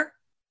clear.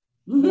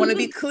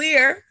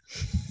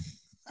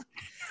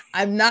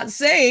 I'm not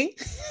saying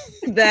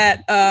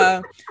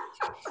that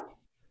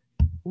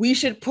we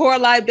should pour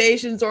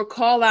libations or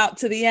call out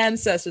to the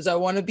ancestors. I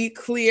want to be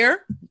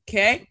clear.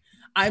 Okay.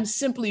 I'm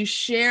simply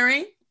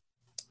sharing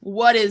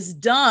what is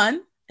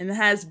done and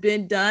has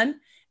been done.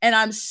 And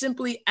I'm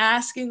simply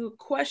asking a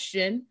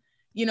question,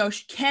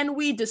 can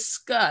we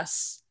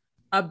discuss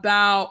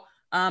about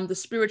the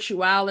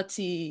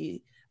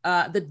spirituality,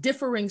 the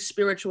differing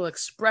spiritual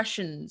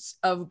expressions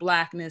of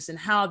Blackness and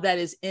how that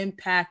is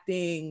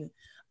impacting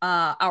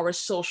our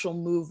social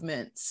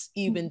movements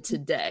even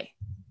today?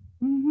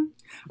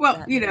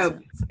 Well,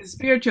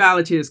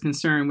 spirituality is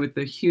concerned with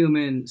the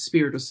human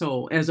spirit or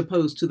soul as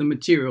opposed to the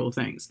material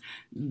things.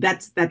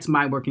 That's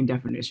my working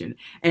definition.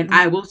 And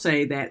I will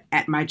say that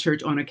at my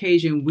church on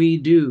occasion, we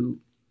do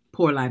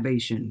pour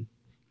libation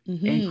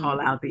and call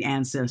out the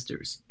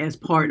ancestors as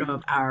part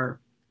of our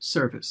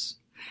service.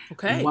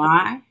 Okay.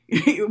 Why?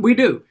 We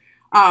do.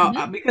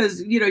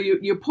 Because,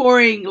 you're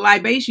pouring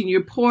libation,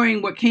 you're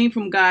pouring what came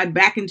from God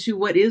back into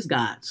what is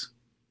God's.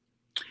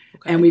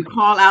 Okay. And we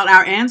call out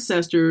our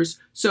ancestors.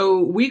 So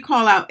we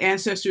call out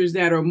ancestors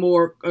that are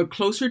more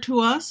closer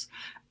to us,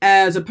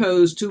 as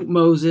opposed to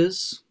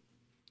Moses,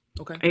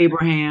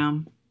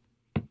 Abraham,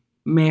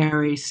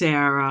 Mary,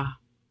 Sarah.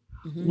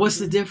 What's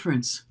the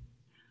difference?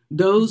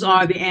 Those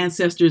are the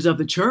ancestors of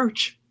the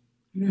church.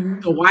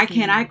 So why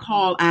can't I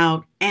call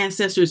out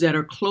ancestors that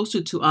are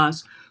closer to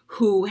us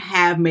who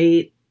have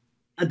made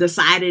a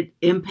decided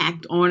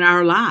impact on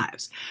our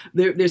lives?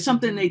 There's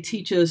something they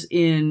teach us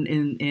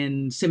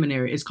in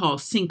seminary. It's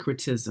called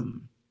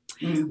syncretism.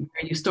 Where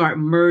you start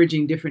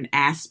merging different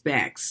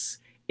aspects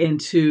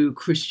into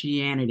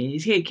Christianity. You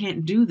say, you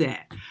can't do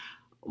that.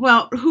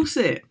 Well, who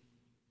said?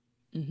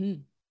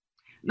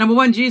 Number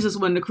one, Jesus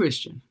wasn't a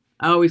Christian.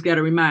 I always got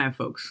to remind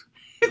folks.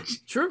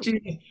 True.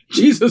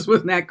 Jesus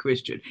was not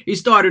Christian. He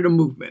started a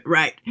movement,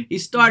 right? He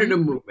started a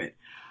movement.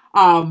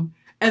 And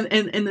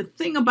the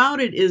thing about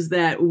it is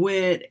that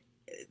when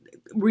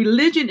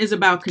religion is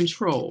about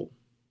control,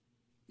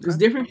 it's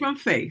different from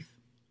faith,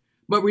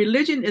 but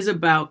religion is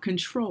about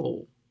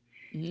control.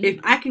 If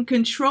I can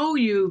control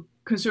you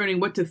concerning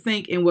what to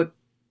think and what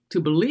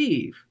to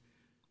believe,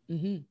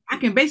 I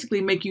can basically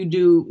make you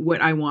do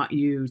what I want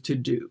you to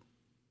do.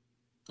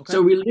 Okay.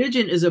 So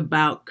religion is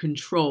about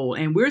control.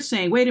 And we're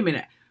saying, wait a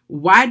minute,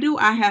 why do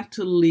I have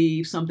to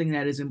leave something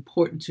that is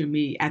important to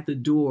me at the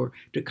door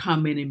to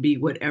come in and be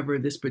whatever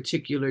this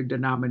particular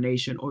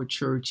denomination or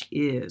church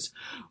is?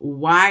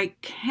 Why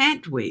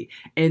can't we,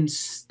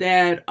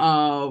 instead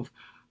of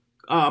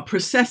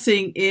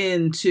processing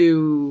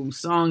into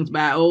songs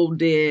by old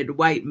dead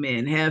white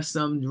men, have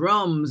some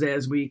drums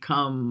as we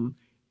come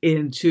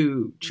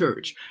into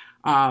church.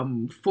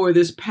 For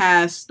this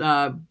past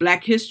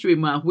Black History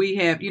Month, we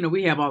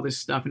have all this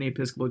stuff in the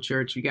Episcopal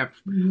Church. We got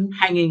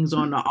hangings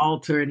on the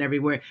altar and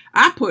everywhere.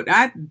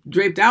 I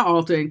draped our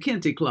altar in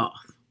kente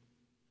cloth.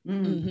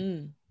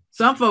 Mm-hmm.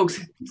 Some folks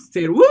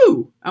said,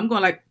 "Woo!" I'm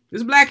going like,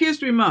 "It's Black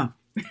History Month."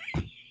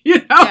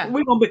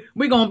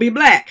 We're gonna be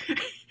black.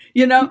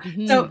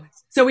 Mm-hmm.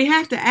 So we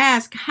have to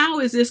ask, how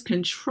is this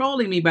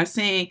controlling me by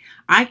saying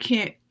I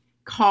can't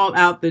call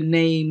out the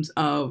names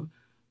of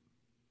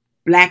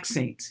Black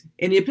saints?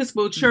 In the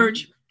Episcopal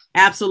Church,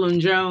 Absalom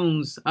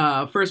Jones,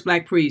 first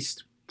Black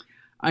priest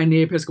in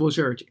the Episcopal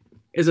Church,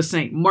 is a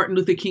saint. Martin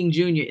Luther King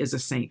Jr. is a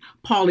saint.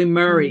 Pauli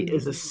Murray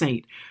is a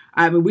saint.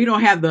 I mean, we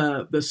don't have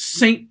the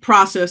saint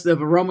process of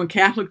a Roman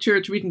Catholic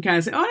Church. We can kind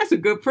of say, oh, that's a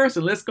good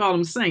person. Let's call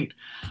him saint.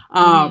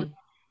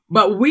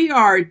 But we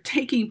are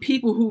taking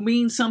people who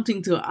mean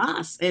something to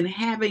us and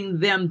having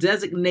them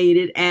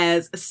designated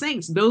as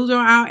saints. Those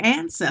are our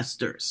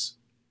ancestors.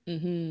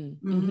 Those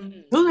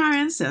are our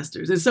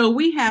ancestors. And so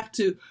we have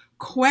to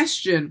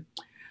question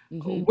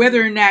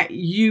whether or not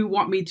you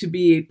want me to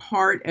be a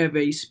part of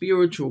a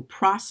spiritual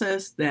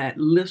process that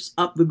lifts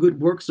up the good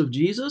works of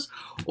Jesus,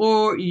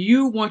 or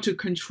you want to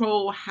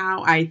control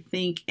how I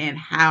think and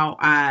how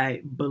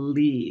I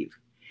believe.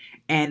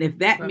 And if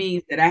that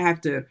means that I have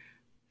to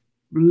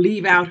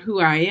leave out who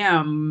I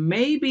am,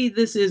 maybe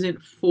this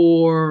isn't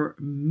for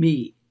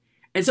me.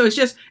 And so it's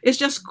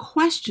just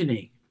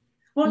questioning.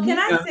 Well, can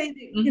I say,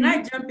 can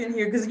I jump in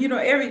here? Because,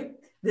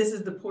 this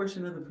is the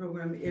portion of the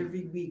program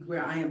every week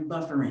where I am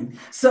buffering.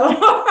 So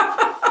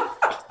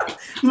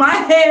my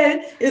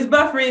head is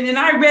buffering, and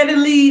I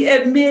readily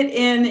admit,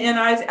 and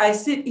I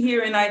sit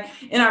here and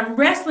I'm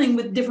wrestling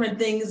with different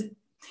things.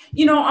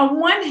 On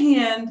one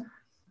hand,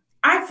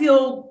 I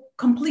feel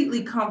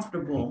completely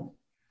comfortable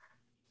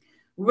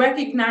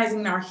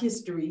recognizing our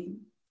history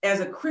as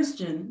a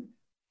Christian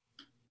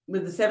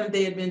with the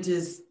Seventh-day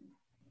Adventist,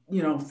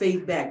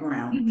 faith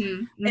background.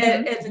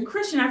 As a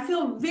Christian, I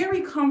feel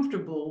very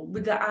comfortable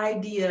with the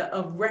idea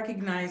of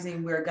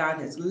recognizing where God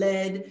has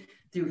led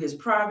through his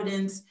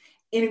providence,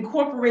 and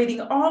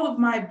incorporating all of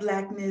my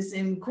Blackness,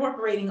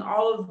 incorporating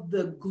all of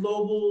the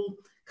global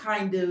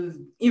kind of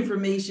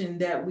information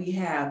that we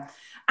have.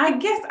 I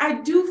guess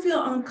I do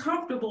feel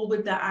uncomfortable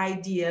with the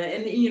idea,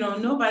 and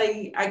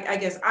I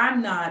guess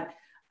I'm not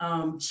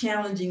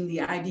challenging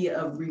the idea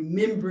of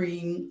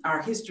remembering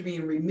our history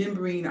and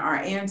remembering our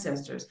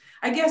ancestors.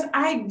 I guess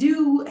I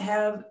do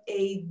have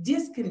a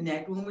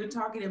disconnect when we're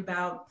talking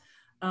about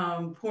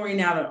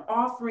pouring out an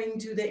offering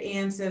to the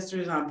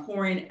ancestors. I'm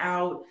pouring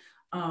out,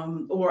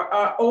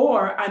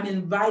 or I'm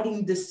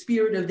inviting the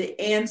spirit of the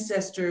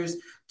ancestors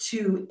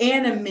to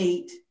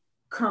animate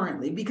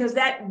currently, because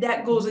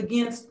that goes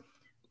against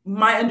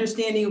my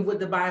understanding of what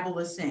the Bible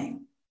is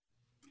saying.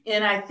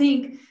 And I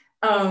think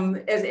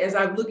as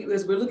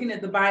we're looking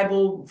at the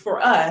Bible for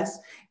us,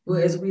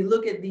 as we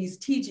look at these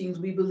teachings,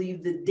 we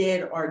believe the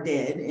dead are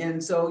dead.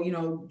 And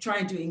so,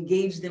 trying to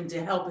engage them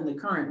to help in the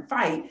current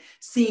fight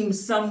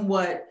seems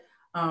somewhat,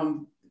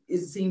 it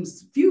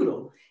seems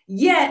futile.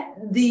 Yet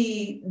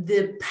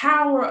the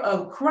power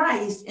of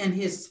Christ and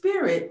his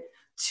spirit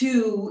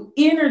to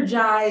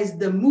energize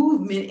the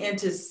movement and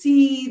to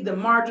see the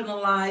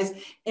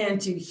marginalized and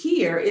to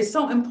hear is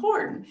so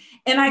important.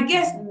 And I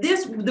guess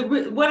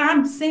what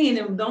I'm saying,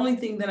 and the only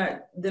thing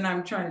that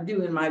I'm trying to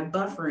do in my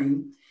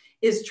buffering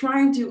is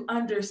trying to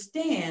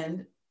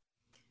understand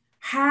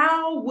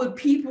how would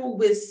people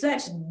with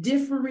such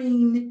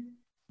differing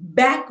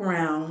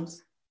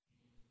backgrounds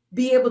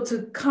be able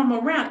to come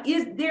around?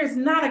 There's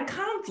not a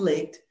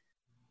conflict.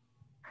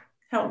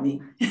 Help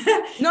me.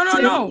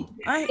 No.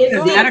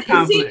 It's not a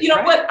conflict.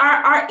 What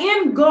our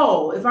end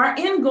goal, if our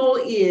end goal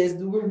is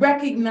we're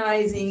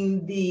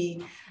recognizing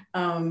the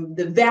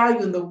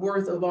value and the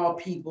worth of all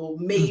people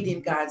made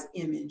in God's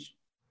image.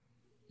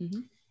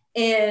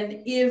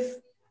 And if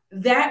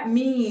that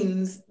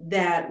means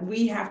that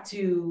we have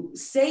to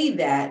say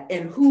that,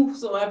 and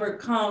whosoever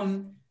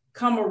come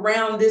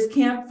around this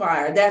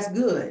campfire, that's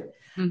good.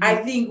 I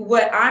think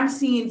what I'm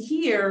seeing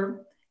here,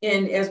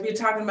 and as we're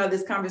talking about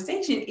this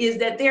conversation, is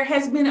that there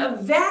has been a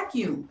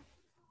vacuum.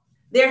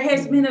 There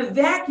has been a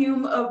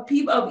vacuum of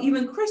people, of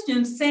even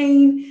Christians,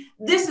 saying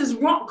this is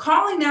wrong,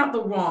 calling out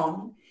the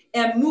wrong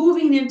and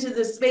moving into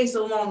the space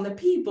along the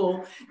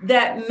people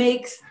that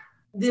makes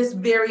this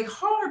very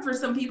hard for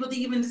some people to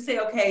even say,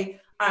 okay,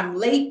 I'm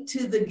late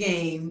to the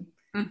game.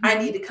 I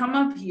need to come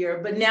up here.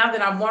 But now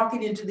that I'm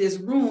walking into this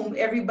room,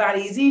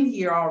 everybody's in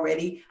here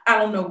already. I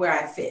don't know where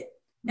I fit.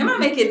 Am I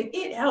making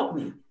it? Help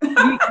me.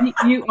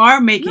 You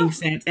are making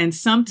sense. And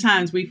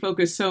sometimes we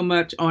focus so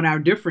much on our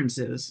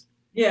differences.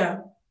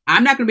 Yeah.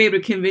 I'm not going to be able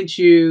to convince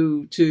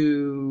you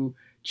to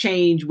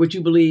change what you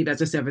believe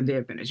as a Seventh-day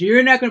Adventist.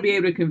 You're not going to be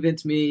able to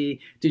convince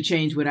me to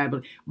change what I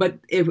believe. But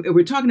if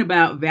we're talking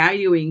about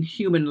valuing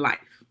human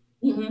life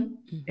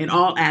in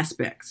all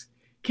aspects,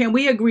 Can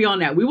we agree on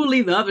that? We will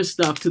leave the other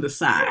stuff to the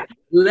side.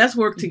 Let's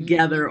work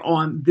together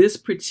on this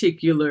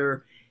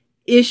particular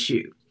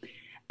issue.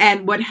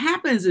 And what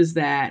happens is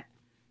that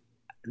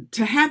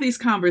to have these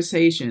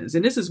conversations,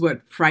 and this is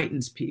what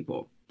frightens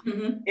people.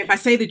 If I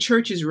say the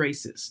church is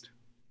racist,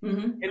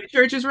 and the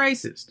church is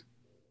racist,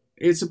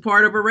 it's a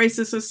part of a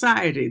racist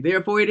society,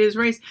 therefore it is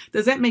racist.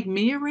 Does that make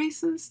me a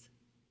racist?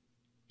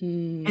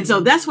 And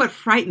so that's what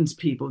frightens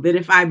people, that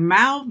if I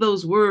mouth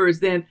those words,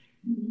 then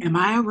am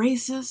I a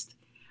racist?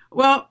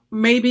 Well,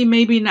 maybe,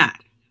 maybe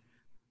not.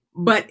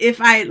 But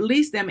if I at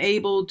least am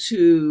able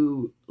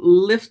to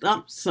lift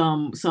up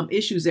some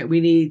issues that we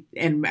need,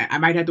 and I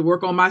might have to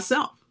work on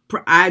myself.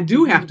 I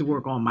do have to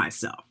work on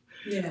myself.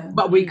 Yeah.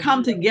 But we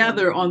come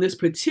together on this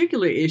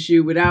particular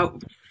issue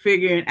without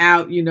figuring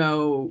out,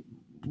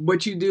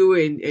 what you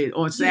do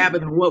on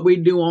Sabbath and what we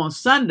do on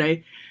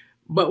Sunday.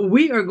 But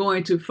we are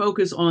going to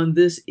focus on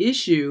this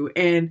issue.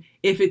 And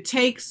if it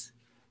takes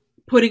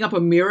putting up a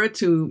mirror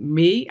to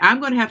me, I'm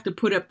going to have to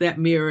put up that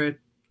mirror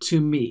to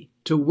me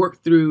to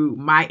work through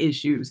my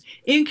issues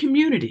in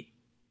community.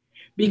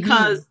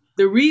 Because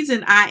the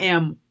reason I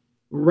am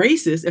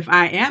racist, if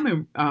I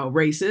am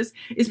racist,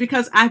 is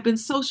because I've been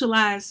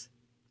socialized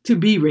to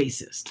be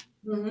racist.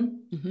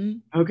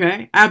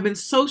 Okay. I've been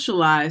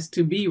socialized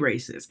to be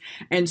racist.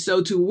 And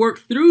so to work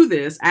through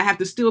this, I have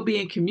to still be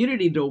in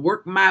community to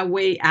work my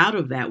way out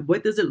of that.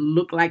 What does it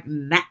look like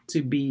not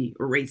to be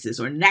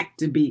racist, or not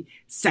to be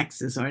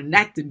sexist, or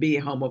not to be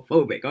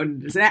homophobic, or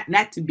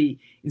not to be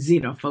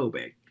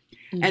xenophobic?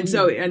 And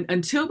so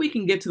until we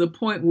can get to the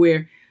point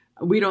where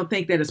we don't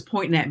think that it's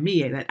pointing at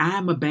me, that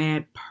I'm a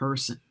bad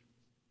person.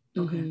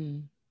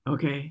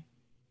 Okay.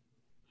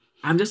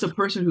 I'm just a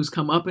person who's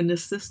come up in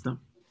this system.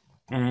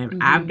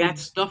 And I've got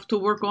stuff to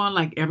work on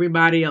like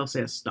everybody else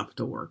has stuff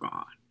to work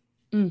on.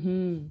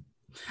 And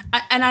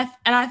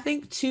I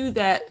think too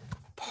that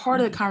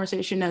part of the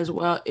conversation as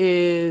well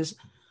is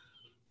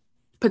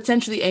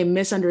potentially a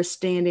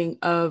misunderstanding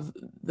of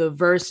the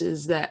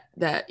verses that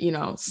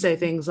say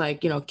things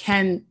like,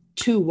 can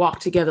two walk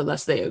together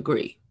lest they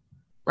agree,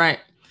 right?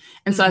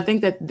 And so I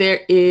think that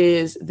there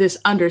is this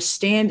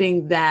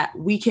understanding that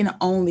we can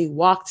only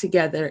walk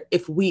together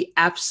if we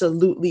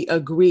absolutely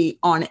agree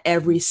on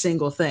every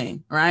single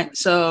thing, right?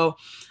 So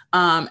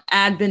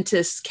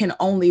Adventists can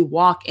only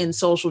walk in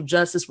social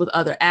justice with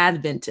other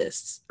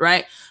Adventists,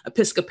 right?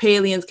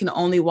 Episcopalians can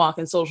only walk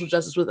in social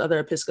justice with other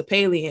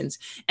Episcopalians.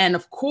 And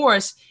of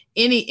course,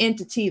 any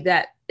entity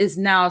that is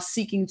now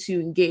seeking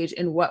to engage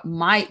in what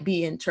might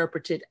be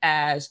interpreted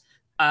as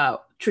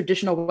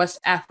traditional West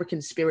African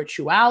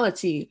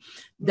spirituality,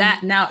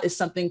 that now is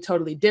something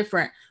totally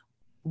different.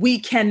 We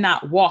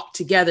cannot walk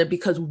together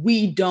because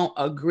we don't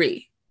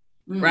agree,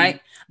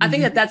 right? I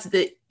think that that's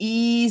the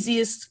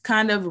easiest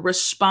kind of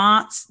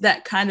response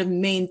that kind of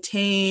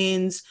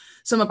maintains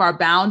some of our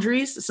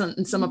boundaries,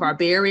 some of our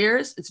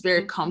barriers. It's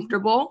very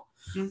comfortable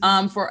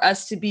for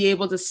us to be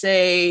able to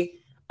say,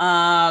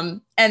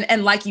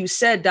 and like you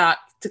said, Doc,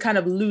 to kind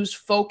of lose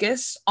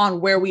focus on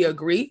where we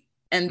agree,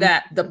 and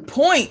that the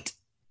point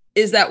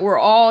is that we're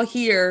all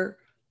here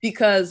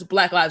because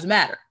Black Lives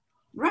Matter.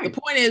 Right. The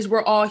point is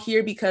we're all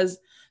here because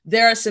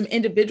there are some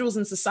individuals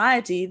in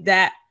society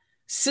that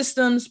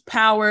systems,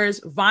 powers,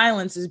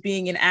 violence is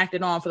being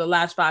enacted on for the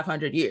last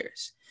 500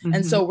 years.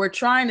 And so we're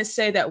trying to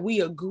say that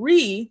we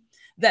agree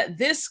that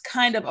this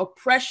kind of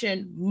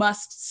oppression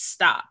must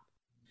stop.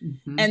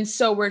 And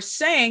so we're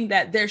saying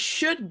that there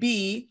should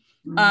be,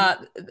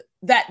 that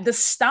the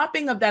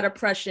stopping of that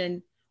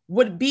oppression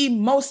would be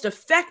most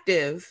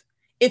effective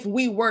if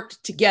we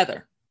worked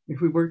together.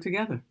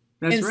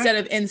 That's instead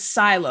of in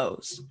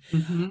silos.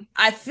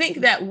 I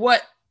think that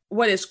what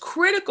is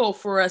critical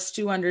for us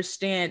to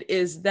understand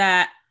is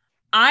that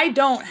I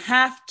don't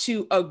have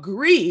to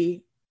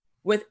agree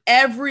with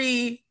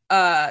every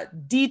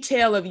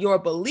detail of your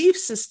belief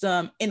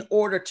system in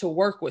order to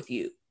work with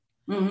you.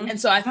 And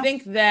so I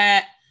think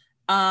that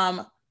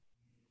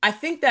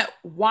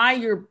why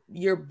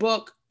your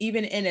book,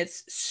 even in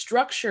its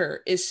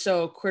structure, is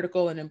so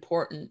critical and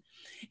important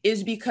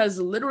is because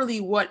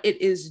literally what it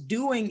is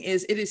doing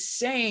is it is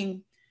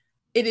saying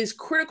it is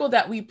critical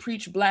that we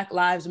preach Black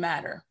Lives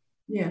Matter.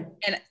 Yeah.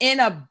 And in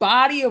a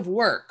body of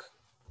work,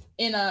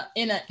 in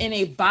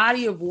a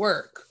body of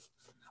work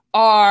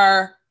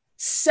are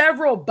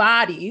several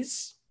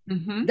bodies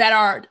that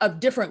are of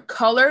different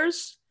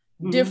colors,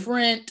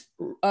 different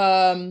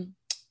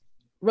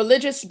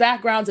religious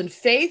backgrounds and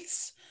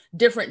faiths,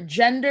 different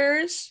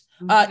genders,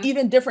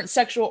 even different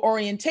sexual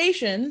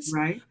orientations,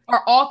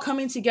 are all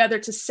coming together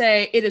to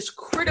say it is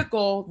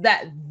critical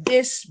that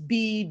this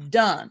be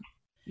done.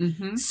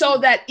 So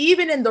that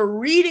even in the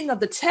reading of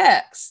the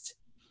text,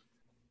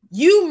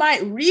 you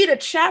might read a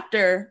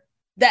chapter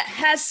that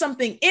has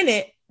something in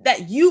it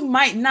that you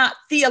might not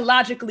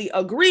theologically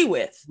agree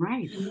with,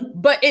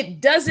 but it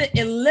doesn't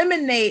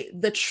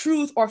eliminate the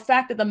truth or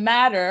fact of the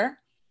matter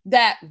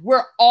that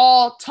we're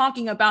all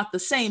talking about the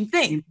same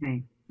thing.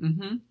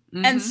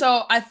 And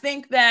so I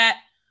think that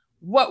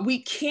what we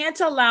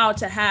can't allow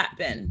to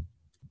happen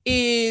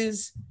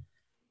is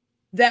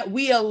that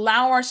we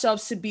allow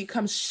ourselves to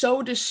become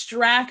so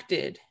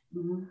distracted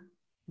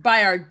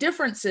by our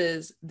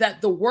differences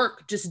that the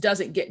work just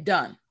doesn't get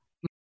done.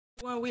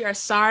 Well, we are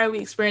sorry we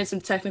experienced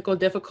some technical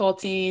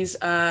difficulties.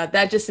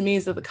 That just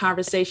means that the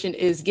conversation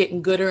is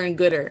getting gooder and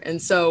gooder.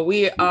 And so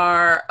we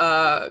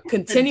are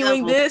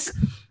continuing this.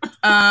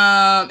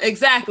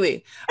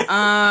 Exactly.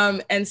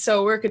 And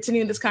so we're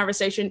continuing this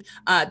conversation.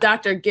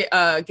 Dr.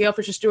 Gayle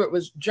Fisher-Stewart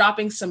was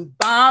dropping some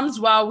bombs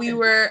while we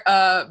were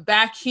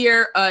back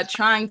here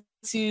trying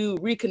to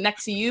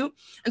reconnect to you.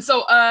 And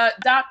so,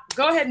 Doc,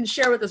 go ahead and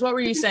share with us. What were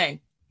you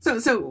saying?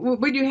 So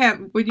when you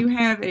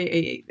have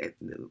a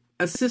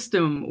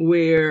system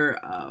where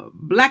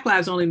Black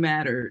lives only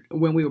mattered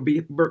when we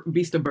were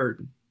beast of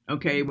burden,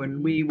 okay,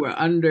 when we were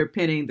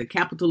underpinning the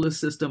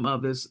capitalist system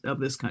of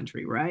this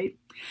country, right?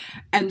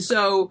 And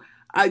so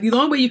the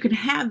only way you can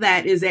have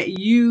that is that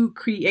you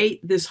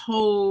create this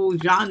whole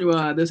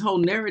genre, this whole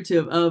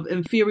narrative of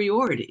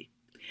inferiority,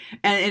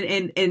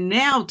 and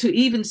now to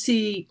even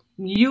see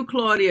you,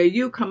 Claudia,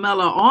 you,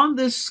 Camilla, on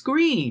this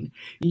screen,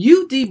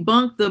 you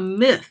debunk the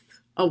myth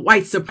of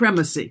white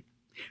supremacy.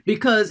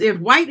 Because if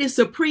white is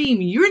supreme,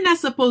 you're not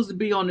supposed to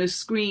be on this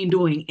screen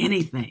doing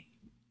anything.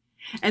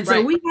 And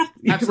so we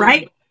have to,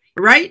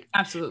 right?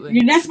 Absolutely.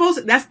 You're not supposed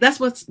to, that's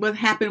what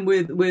happened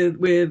with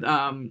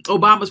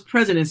Obama's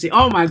presidency.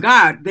 Oh my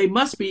God, they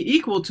must be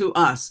equal to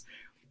us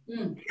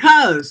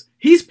because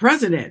he's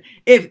president.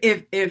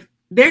 If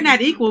they're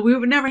not equal, we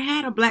would never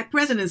had a Black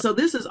president. So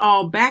this is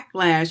all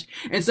backlash.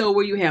 And so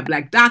where you have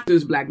Black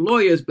doctors, Black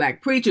lawyers,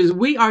 Black preachers,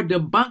 we are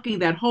debunking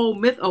that whole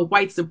myth of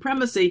white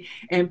supremacy,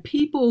 and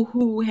people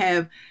who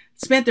have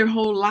spent their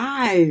whole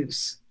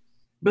lives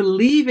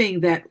believing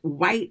that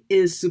white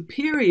is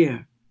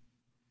superior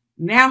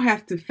now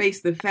have to face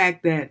the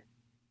fact that,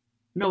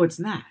 no, it's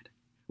not.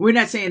 We're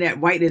not saying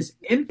that white is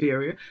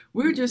inferior.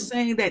 We're just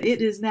saying that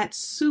it is not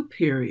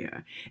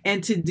superior.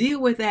 And to deal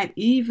with that,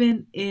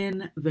 even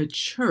in the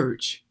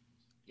church,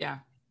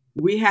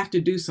 we have to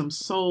do some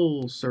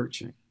soul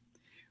searching.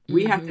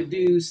 We have to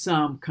do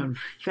some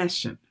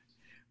confession.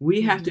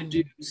 We have to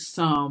do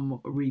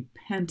some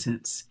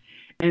repentance.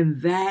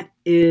 And that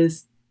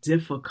is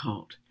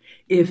difficult.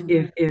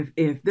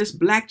 If this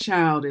Black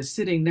child is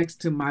sitting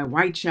next to my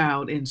white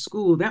child in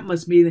school, that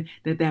must mean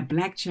that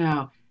Black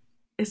child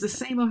is the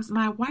same as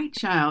my white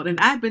child. And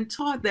I've been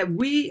taught that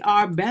we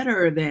are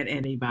better than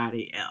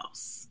anybody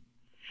else.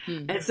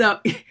 And so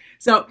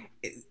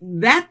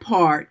that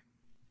part,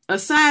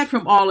 aside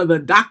from all of the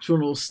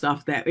doctrinal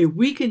stuff, that if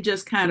we can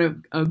just kind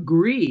of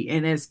agree,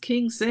 and as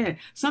King said,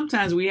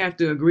 sometimes we have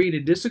to agree to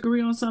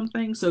disagree on some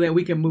things so that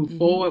we can move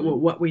forward with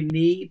what we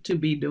need to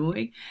be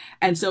doing.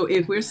 And so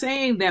if we're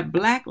saying that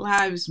Black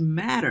lives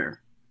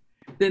matter,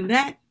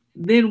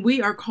 then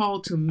we are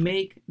called to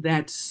make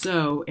that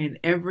so in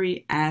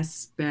every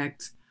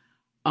aspect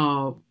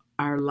of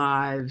our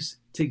lives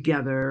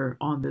together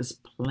on this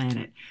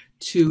planet,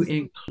 to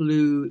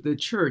include the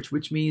church,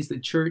 which means the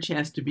church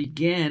has to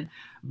begin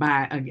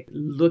by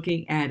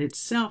looking at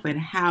itself and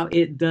how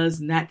it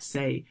does not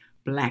say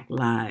Black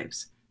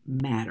lives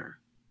matter.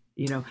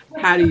 You know,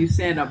 how do you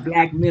send a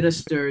Black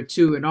minister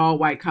to an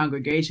all-white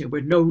congregation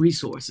with no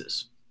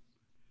resources?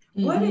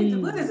 What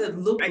does it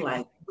look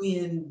like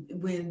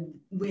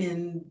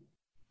when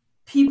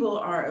people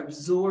are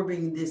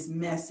absorbing this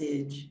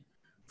message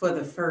for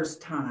the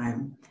first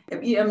time? I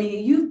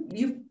mean,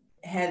 you've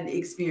had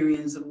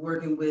experience of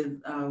working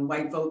with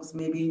white folks,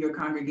 maybe in your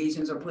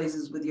congregations or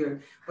places where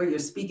you're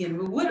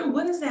speaking.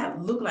 What does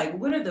that look like?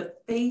 What are the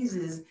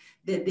phases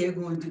that they're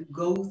going to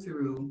go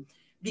through?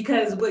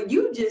 Because what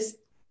you just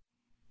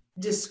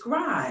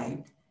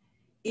described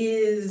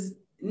is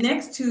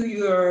next to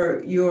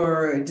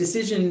your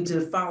decision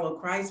to follow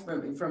Christ.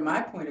 From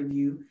my point of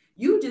view,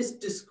 you just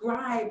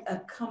described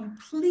a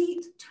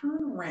complete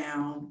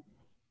turnaround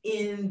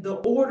in the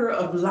order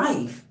of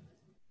life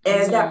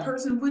as that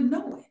person would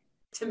know it,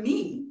 to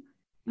me.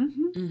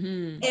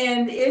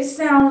 And it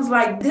sounds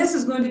like this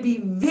is going to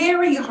be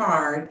very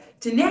hard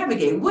to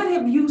navigate. What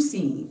have you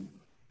seen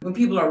when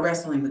people are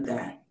wrestling with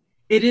that?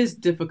 It is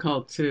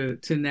difficult to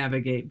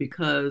navigate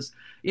because,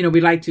 you know, we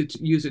like to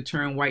use the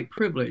term white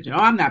privilege. Oh,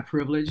 I'm not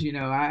privileged. You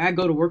know, I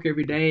go to work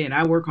every day and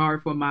I work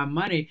hard for my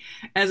money,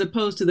 as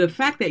opposed to the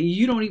fact that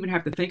you don't even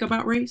have to think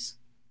about race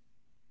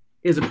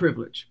is a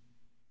privilege.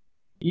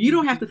 You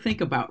don't have to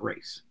think about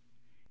race.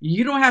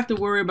 You don't have to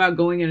worry about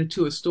going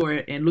into a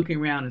store and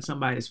looking around and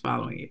somebody's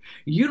following you.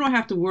 You don't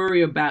have to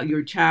worry about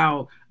your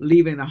child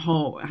leaving the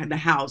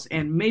house,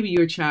 and maybe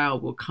your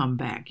child will come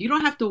back. You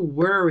don't have to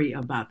worry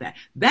about that.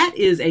 That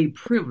is a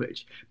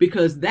privilege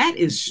because that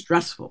is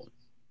stressful.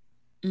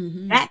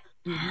 That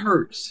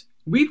hurts.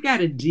 We've got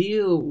to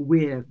deal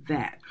with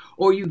that.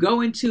 Or you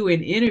go into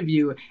an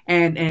interview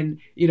and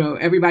you know,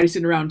 everybody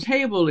sitting around the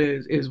table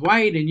is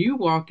white, and you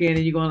walk in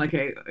and you're going like,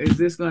 hey,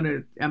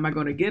 am I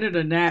going to get it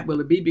or not?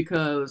 Will it be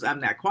because I'm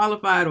not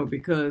qualified or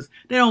because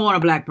they don't want a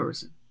Black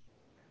person?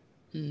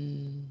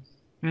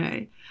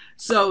 Right.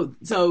 So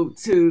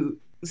to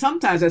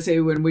sometimes I say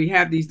when we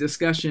have these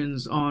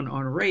discussions on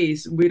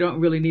race, we don't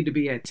really need to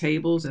be at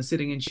tables and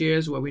sitting in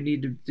chairs. What we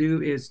need to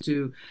do is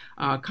to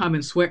come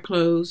in sweat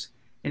clothes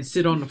and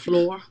sit on the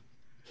floor,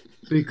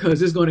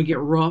 because it's going to get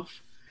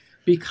rough.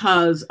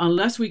 Because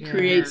unless we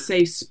create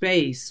safe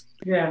space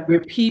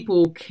where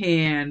people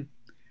can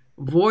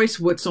voice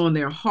what's on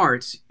their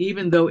hearts,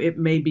 even though it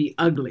may be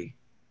ugly,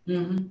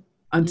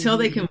 until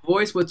they can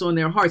voice what's on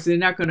their hearts, they're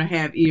not going to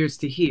have ears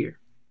to hear.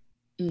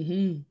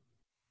 And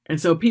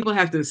so people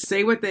have to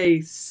say what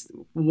they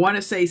want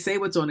to say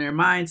what's on their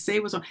mind, say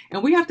what's on,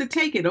 and we have to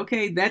take it.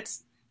 Okay,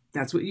 that's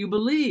what you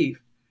believe.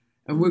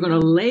 And we're going to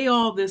lay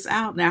all this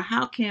out. Now,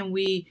 how can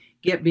we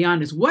get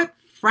beyond this? What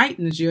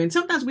frightens you? And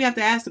sometimes we have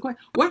to ask the question,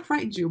 what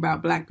frightens you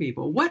about Black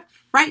people? What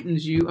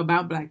frightens you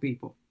about Black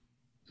people?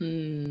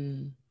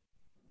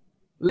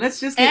 Let's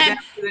just get down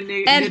to the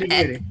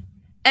nitty-gritty.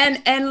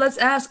 And let's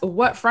ask,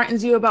 what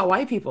frightens you about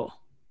white people?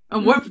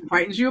 And what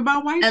frightens you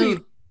about white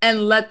people?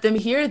 And let them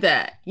hear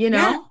that,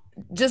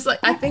 just like,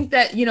 I think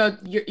that,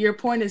 your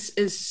point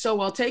is so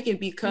well taken,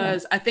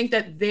 because I think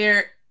that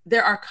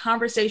there are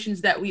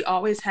conversations that we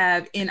always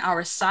have in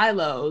our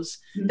silos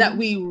that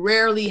we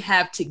rarely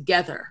have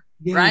together.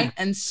 Right.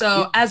 And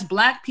so as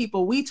Black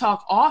people, we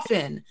talk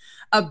often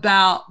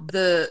about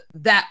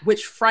that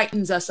which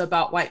frightens us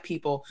about white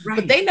people,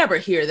 but they never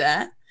hear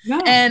that. No.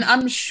 And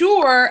I'm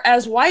sure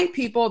as white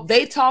people,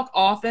 they talk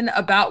often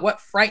about what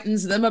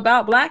frightens them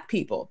about Black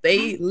people.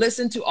 They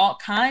listen to all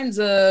kinds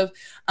of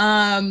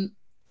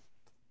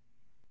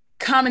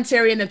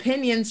commentary and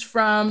opinions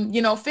from,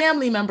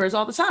 family members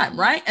all the time,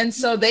 right? And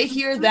so they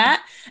hear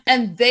that,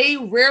 and they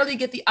rarely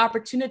get the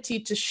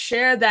opportunity to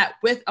share that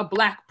with a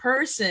Black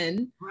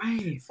person,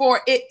 for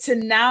it to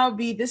now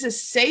be, this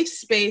is safe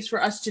space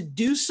for us to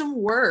do some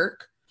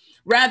work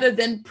rather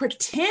than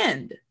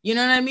pretend. You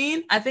know what I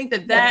mean? I think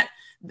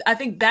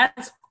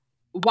that's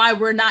why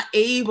we're not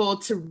able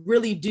to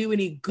really do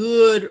any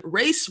good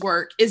race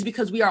work, is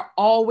because we are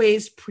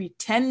always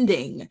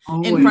pretending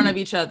in front of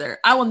each other.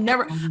 I will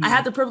never, I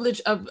had the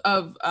privilege of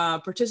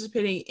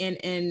participating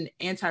in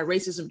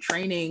anti-racism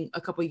training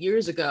a couple of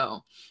years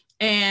ago.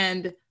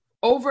 And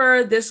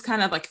over this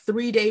kind of like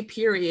 3-day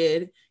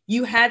period,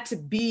 you had to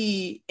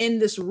be in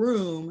this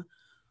room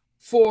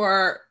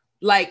for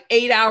like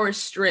 8 hours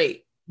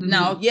straight.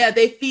 Now,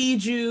 they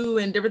feed you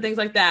and different things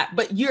like that,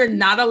 but you're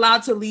not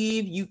allowed to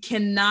leave. You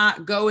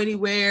cannot go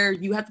anywhere.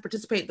 You have to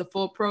participate in the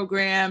full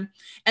program.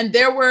 And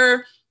there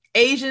were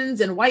Asians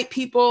and white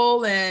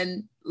people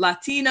and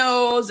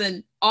Latinos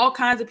and all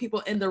kinds of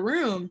people in the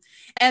room.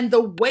 And the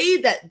way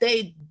that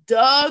they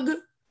dug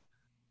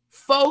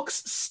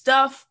folks'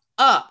 stuff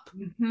up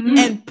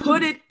and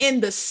put it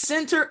in the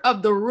center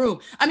of the room.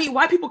 I mean,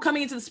 white people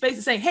coming into the space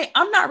and saying, hey,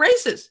 I'm not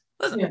racist.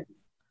 Listen,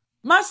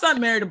 my son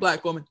married a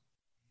Black woman.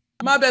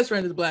 My best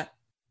friend is Black.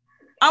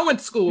 I went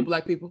to school with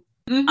Black people.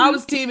 I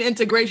was team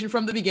integration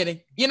from the beginning.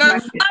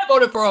 I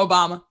voted for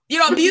Obama.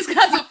 These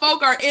kinds of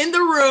folk are in the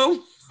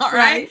room, all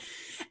right?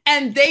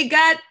 And they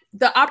got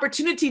the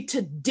opportunity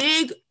to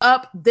dig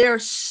up their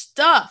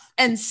stuff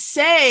and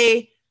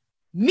say,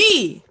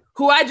 me,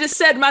 who I just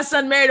said my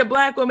son married a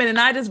Black woman and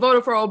I just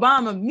voted for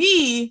Obama,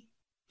 me,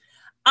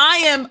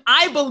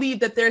 I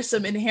believe that there's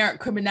some inherent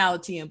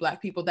criminality in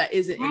Black people that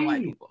isn't in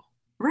white people.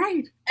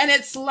 Right. And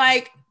it's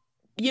like,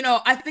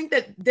 I think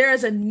that there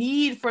is a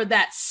need for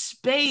that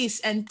space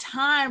and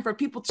time for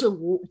people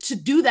to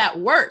do that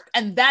work.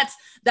 And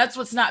that's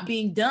what's not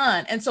being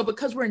done. And so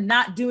because we're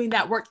not doing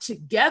that work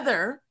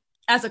together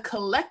as a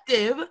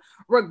collective,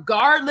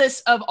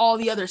 regardless of all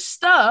the other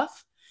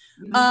stuff,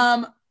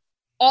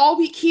 all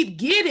we keep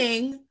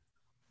getting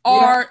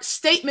are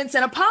statements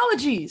and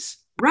apologies.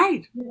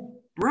 Right.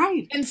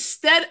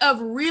 Instead of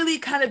really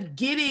kind of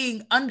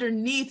getting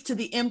underneath to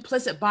the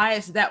implicit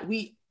bias that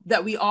we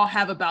all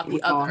have about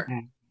the other.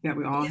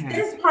 Is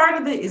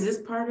this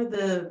part of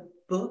the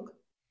book?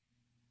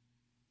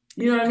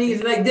 You know what I mean?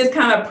 It's like this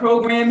kind of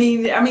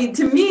programming. I mean,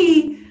 to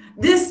me,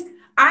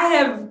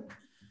 I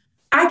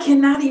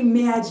cannot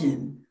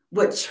imagine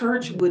what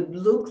church would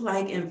look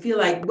like and feel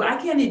like. I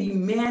can't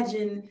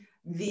imagine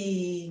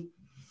the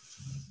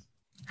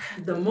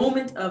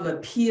moment of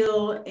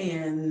appeal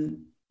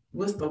and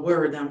what's the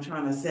word I'm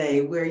trying to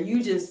say, where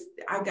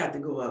I got to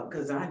go up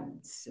because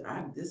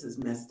this is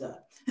messed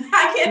up.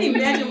 I can't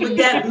imagine what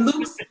that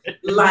looks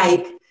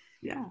like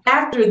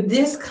after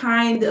this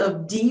kind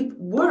of deep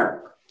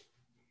work.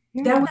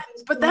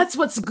 But that's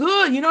what's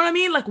good. You know what I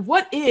mean? Like,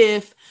 what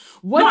if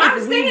we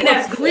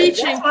were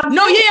preaching? I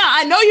know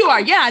you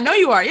are. Yeah, I know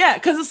you are. Yeah,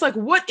 because it's like,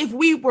 what if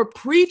we were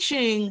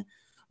preaching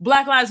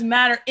Black Lives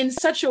Matter in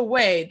such a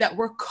way that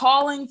we're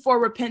calling for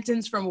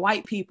repentance from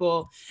white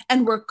people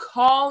and we're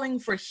calling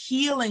for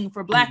healing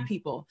for Black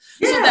people,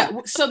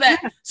 so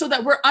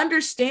that we're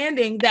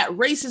understanding that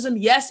racism,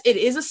 yes, it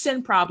is a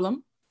sin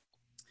problem.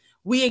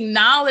 We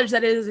acknowledge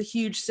that it is a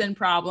huge sin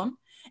problem.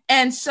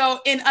 And so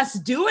in us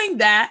doing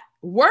that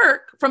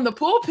work from the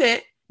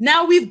pulpit,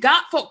 now we've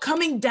got folk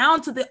coming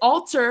down to the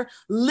altar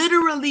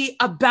literally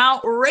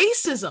about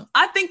racism.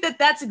 I think that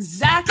that's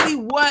exactly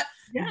what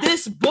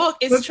this book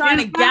is trying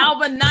to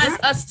galvanize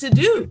us to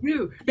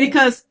do.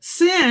 Because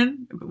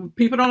sin,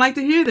 people don't like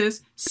to hear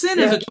this, sin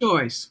is a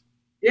choice.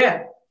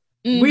 Yeah.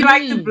 We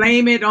like to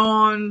blame it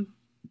on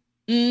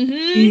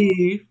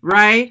Eve,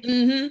 right?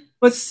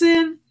 But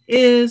sin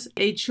is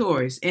a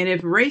choice. And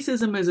if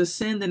racism is a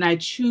sin, then I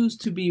choose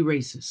to be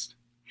racist,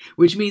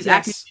 which means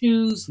I can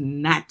choose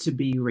not to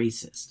be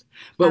racist.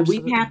 But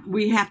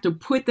we have to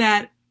put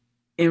that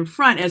in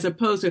front as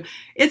opposed to,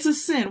 it's a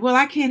sin. Well,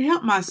 I can't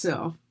help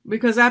myself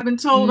because I've been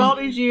told all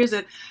these years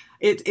that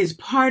it is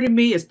part of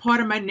me, it's part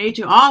of my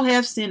nature. All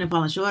have sinned and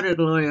fallen short of the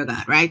glory of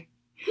God, right?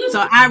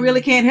 So I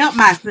really can't help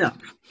myself.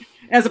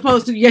 As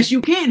opposed to, yes,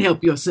 you can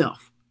help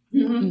yourself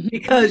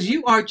because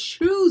you are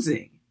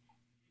choosing.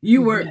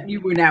 You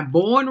were not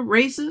born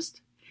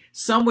racist.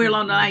 Somewhere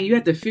along the line, you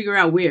have to figure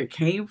out where it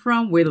came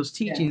from, where those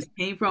teachings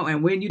came from,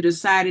 and when you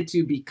decided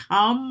to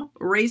become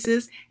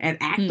racist and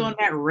act on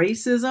that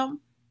racism.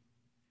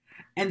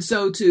 And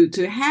so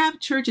to have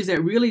churches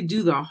that really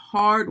do the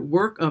hard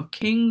work of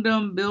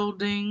kingdom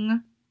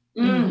building,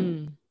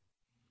 right?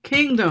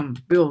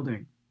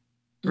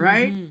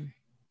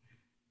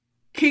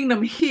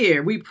 Kingdom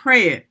here, we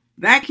pray it.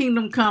 Thy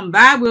kingdom come,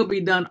 thy will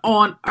be done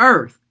on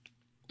earth.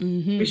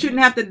 We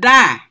shouldn't have to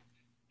die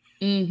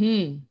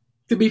to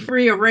be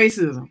free of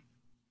racism.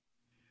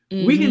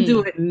 We can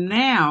do it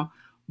now,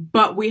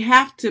 but we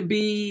have to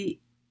be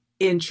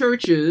in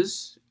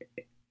churches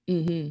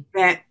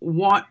that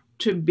want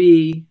to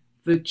be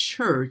the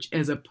church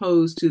as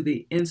opposed to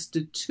the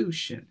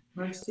institution.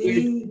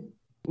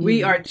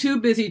 We are too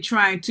busy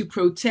trying to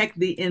protect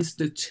the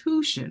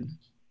institution.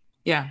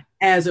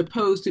 As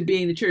opposed to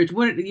being the church.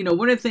 One of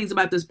the things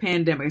about this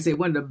pandemic, I say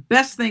one of the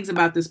best things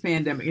about this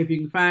pandemic, if you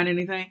can find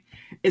anything,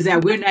 is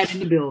that we're not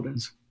in the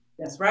buildings.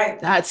 That's right.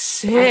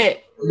 That's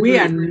it. We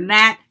are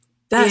not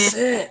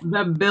in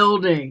the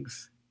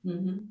buildings.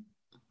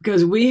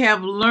 Because we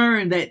have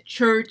learned that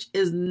church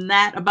is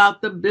not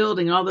about the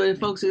building. Although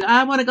folks say,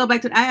 I want to go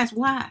back to, I ask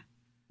why.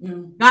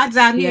 God's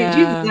out here,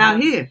 Jesus is out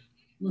here.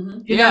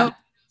 You know?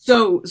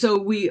 So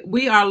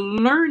we are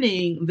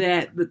learning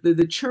that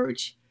the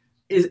church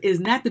is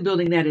not the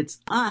building, that it's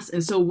us.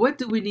 And so what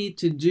do we need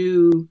to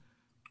do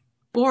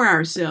for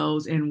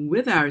ourselves and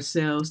with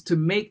ourselves to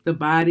make the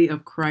body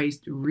of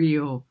Christ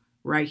real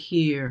right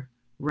here,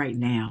 right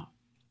now?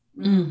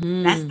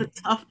 That's the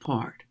tough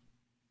part.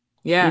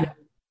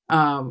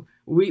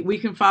 We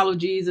can follow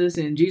Jesus,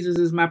 and Jesus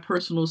is my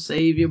personal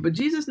savior, but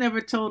Jesus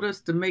never told us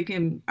to make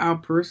him our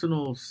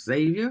personal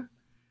savior.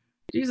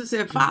 Jesus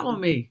said, follow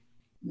me.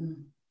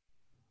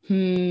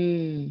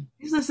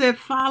 Jesus said,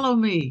 follow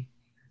me.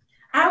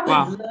 I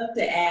would love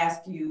to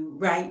ask you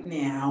right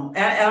now,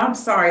 and I'm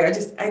sorry,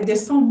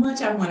 there's so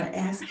much I want to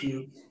ask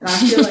you, and I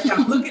feel like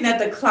I'm looking at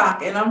the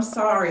clock, and I'm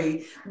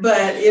sorry,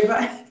 but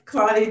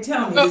Claudia,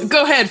 tell me.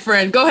 Go ahead,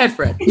 friend. Give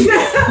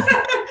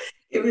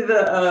me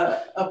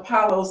the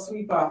Apollo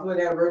sweep off,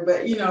 whatever,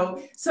 but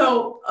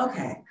so,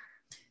 okay,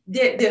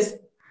 there's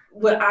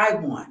what I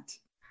want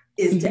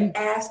is to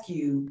ask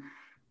you,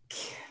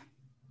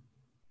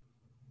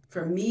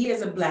 for me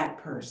as a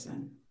Black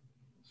person,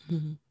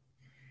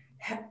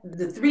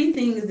 the three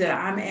things that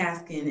I'm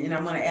asking, and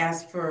I'm going to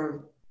ask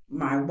for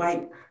my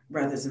white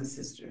brothers and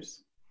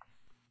sisters.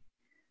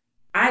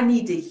 I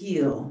need to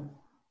heal.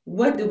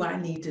 What do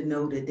I need to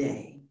know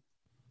today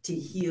to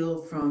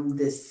heal from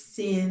the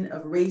sin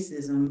of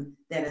racism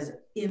that has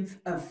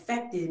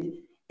affected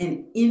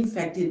and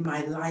infected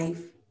my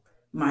life,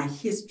 my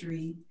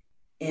history,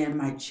 and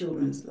my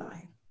children's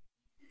life?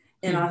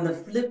 And on the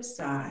flip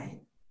side,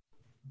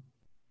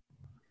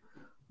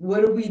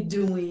 what are we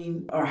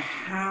doing, or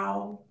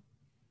how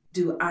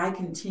do I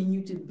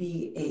continue to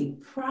be a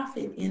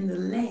prophet in the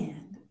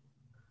land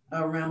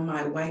around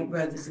my white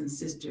brothers and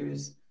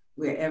sisters,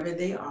 wherever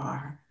they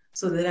are,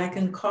 so that I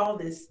can call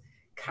this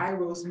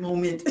Kairos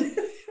moment?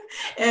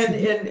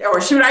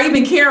 or should I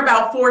even care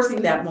about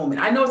forcing that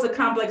moment? I know it's a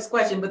complex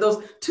question, but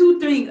those two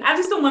things, I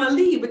just don't want to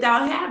leave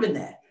without having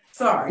that.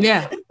 Sorry.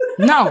 Yeah.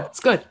 No,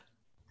 it's good.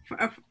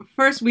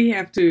 First, we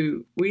have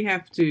to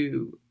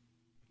do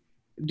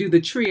the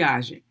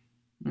triaging.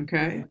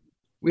 Okay.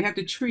 We have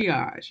to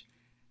triage.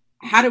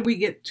 How did we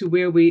get to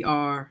where we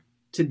are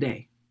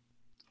today?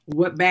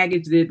 What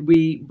baggage did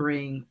we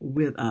bring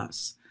with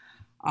us?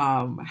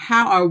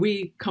 How are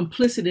we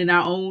complicit in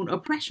our own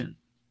oppression?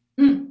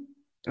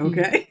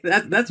 Okay,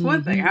 that's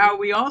one thing. How are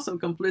we also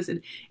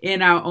complicit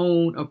in our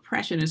own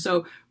oppression? And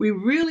so we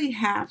really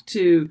have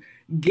to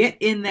get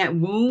in that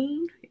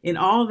wound, in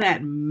all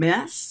that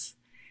mess,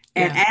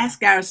 and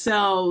ask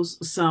ourselves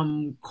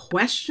some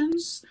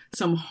questions,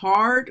 some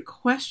hard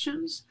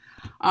questions.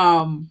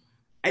 I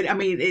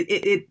mean,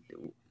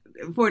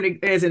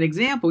 as an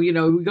example,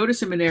 we go to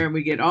seminary and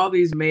we get all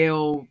these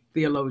male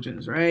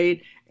theologians,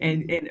 right?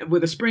 And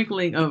with a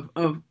sprinkling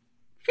of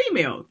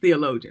female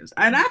theologians.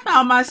 And I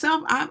found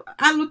myself,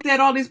 I looked at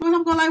all these books,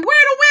 I'm going like, where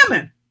are the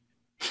women?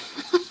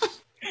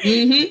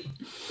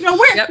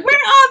 Where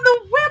are the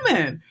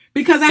women?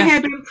 because I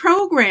had been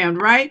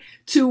programmed, right,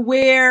 to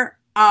where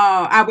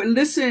I would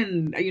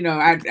listen,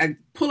 I'd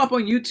pull up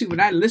on YouTube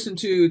and I'd listen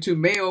to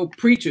male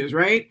preachers,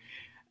 right?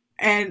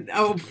 And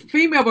a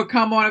female would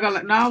come on and go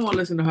like, no, I won't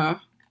listen to her.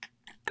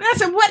 And I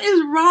said, what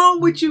is wrong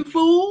with you,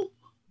 fool?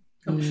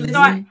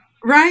 Complicit.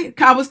 Right?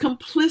 I was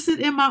complicit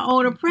in my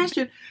own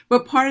oppression,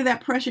 but part of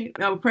that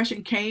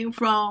oppression came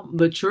from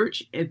the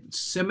church and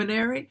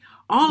seminary,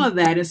 all of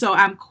that. And so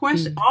I'm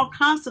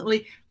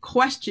constantly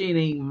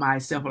questioning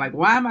myself, like,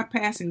 why am I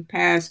passing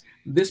past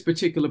this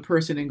particular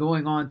person and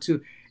going on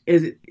to,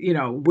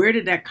 where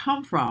did that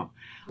come from?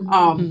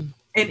 And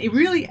it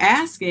really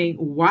asking,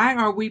 why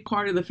are we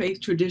part of the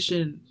faith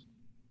tradition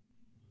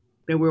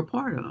that we're a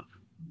part of?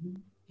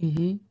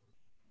 Mm-hmm.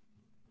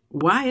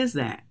 Why is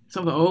that?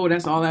 Some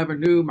that's all I ever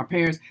knew. My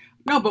parents.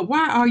 No, but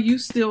why are you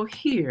still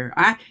here?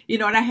 And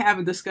I have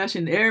a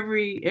discussion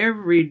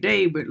every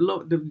day. But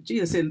look,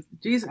 Jesus said,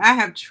 Jesus, I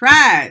have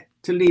tried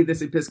to leave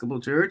this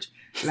Episcopal Church.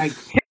 Like,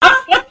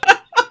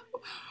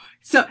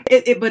 so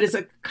but it's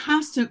a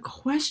constant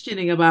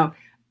questioning about.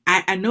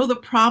 I know the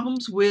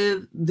problems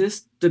with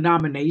this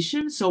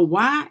denomination. So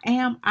why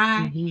am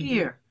I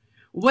here?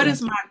 What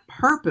is my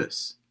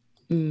purpose?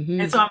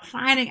 And so I'm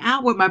finding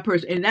out what my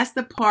purpose, and that's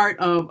the part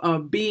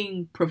of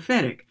being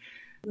prophetic.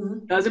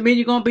 Doesn't mean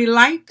you're going to be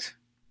liked.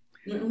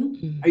 Are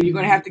you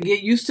going to have to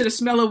get used to the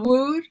smell of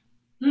wood?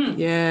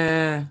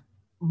 Yeah.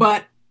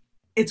 But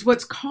it's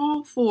what's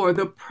called for.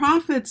 The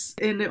prophets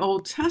in the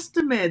Old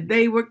Testament,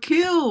 they were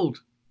killed.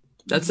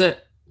 That's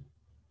it.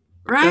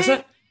 Right?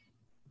 That's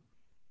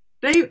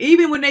it.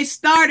 Even when they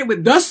started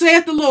with, thus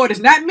saith the Lord, it's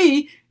not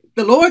me.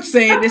 The Lord's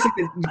saying this,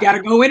 you got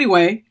to go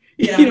anyway.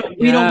 Yeah.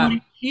 We don't want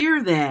to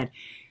hear that.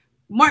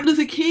 Martin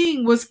Luther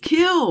King was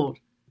killed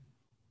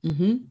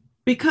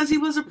because he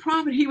was a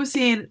prophet. He was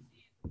saying,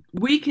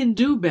 we can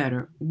do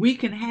better. We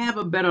can have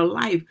a better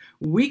life.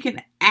 We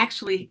can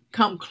actually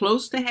come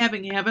close to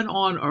having heaven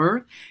on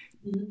earth.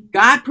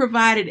 God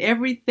provided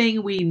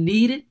everything we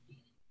needed.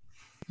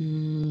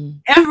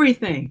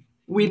 Everything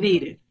we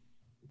needed.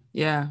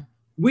 Yeah.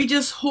 We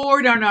just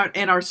hoard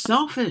and are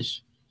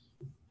selfish.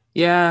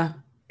 Yeah.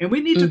 And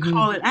we need to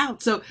call it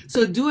out. So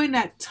doing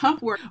that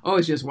tough work. Oh,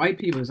 it's just white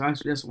people.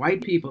 It's just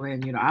white people,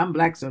 and I'm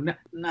black. So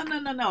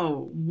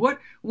no. What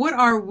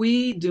are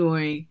we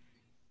doing?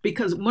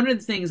 Because one of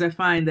the things I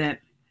find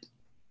that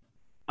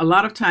a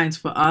lot of times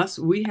for us,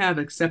 we have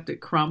accepted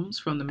crumbs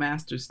from the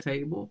master's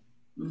table.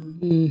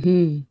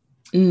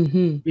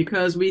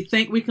 Because we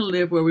think we can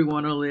live where we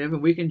want to live,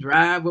 and we can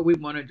drive what we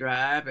want to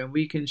drive, and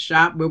we can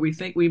shop where we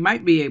think we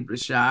might be able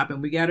to shop,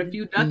 and we got a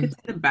few ducats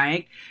in the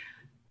bank.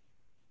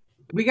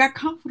 We got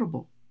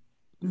comfortable.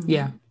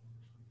 Yeah.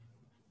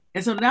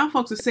 And so now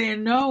folks are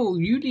saying, no,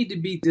 you need to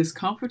be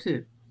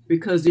discomforted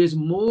because there's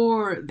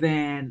more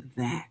than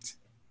that.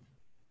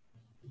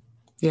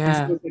 Yeah.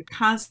 And so the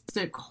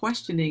constant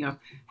questioning of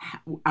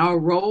our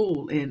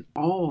role in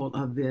all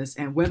of this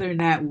and whether or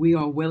not we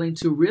are willing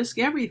to risk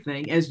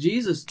everything as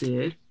Jesus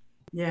did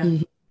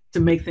to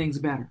make things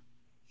better.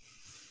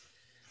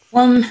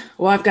 Well,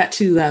 I've got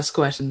two last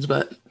questions,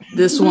 but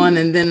this one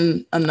and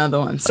then another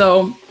one.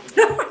 So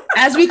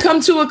as we come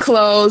to a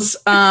close,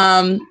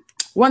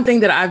 one thing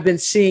that I've been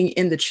seeing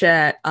in the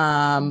chat,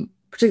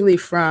 particularly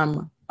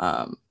from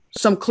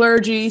some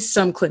clergy,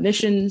 some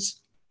clinicians,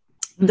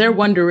 they're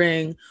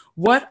wondering,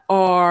 what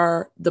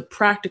are the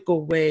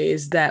practical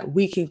ways that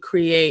we can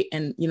create?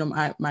 And,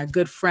 my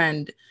good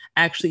friend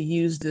actually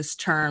used this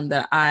term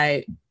that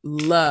I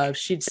love.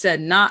 She'd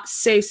said not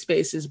safe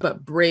spaces,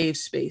 but brave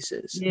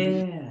spaces.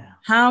 Yeah.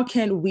 How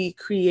can we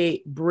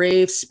create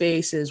brave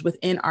spaces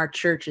within our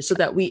churches so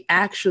that we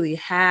actually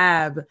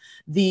have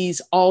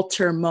these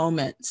altar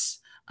moments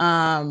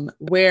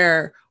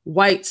where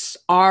whites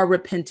are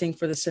repenting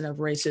for the sin of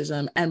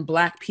racism and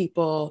Black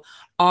people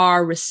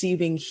are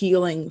receiving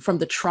healing from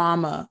the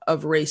trauma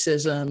of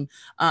racism?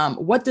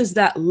 What does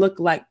that look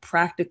like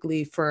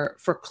practically for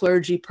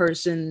clergy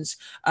persons,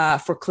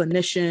 for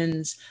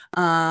clinicians?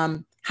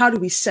 How do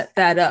we set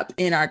that up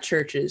in our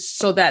churches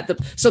so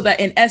that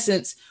in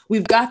essence,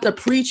 we've got the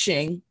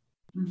preaching.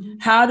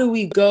 How do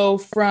we go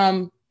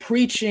from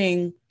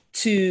preaching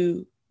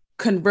to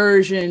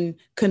conversion,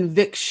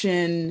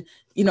 conviction,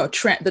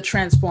 the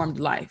transformed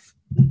life?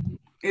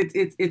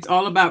 It's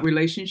all about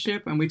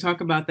relationship, and we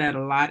talk about that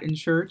a lot in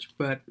church,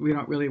 but we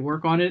don't really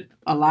work on it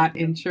a lot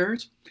in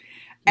church.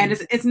 And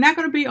it's not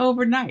going to be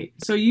overnight.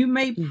 So you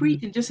may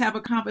preach and just have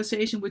a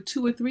conversation with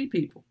 2 or 3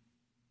 people,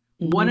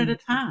 one at a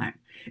time.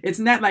 It's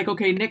not like,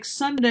 okay, next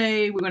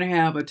Sunday we're going to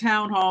have a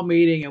town hall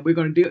meeting and we're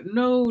going to do it.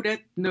 No. we're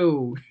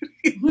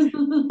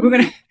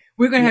going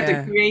to have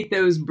to create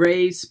those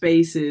brave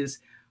spaces,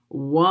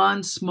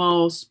 one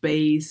small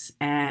space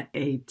at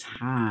a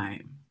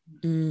time.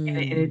 And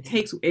it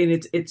takes,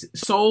 and it's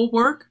soul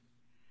work,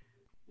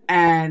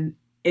 and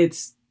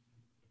it's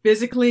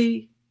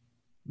physically,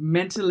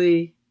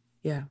 mentally,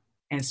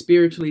 and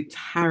spiritually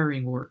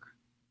tiring work.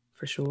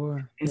 For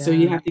sure. And so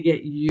you have to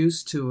get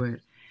used to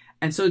it.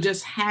 And so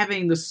just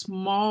having the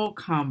small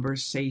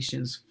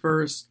conversations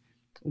first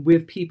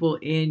with people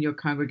in your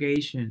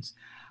congregations.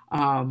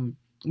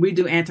 We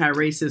do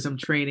anti-racism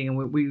training,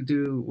 and we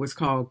do what's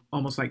called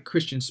almost like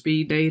Christian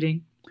speed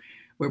dating,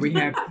 where we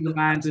have two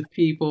lines of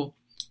people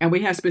and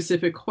we have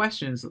specific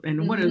questions.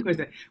 And one of the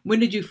questions,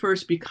 when did you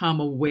first become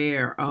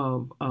aware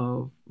of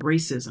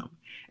racism?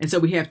 And so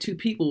we have two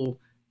people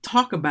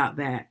talk about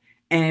that.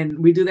 And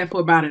we do that for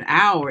about an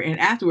hour. And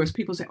afterwards,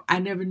 people say, I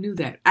never knew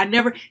that.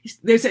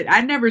 They said,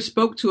 I never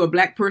spoke to a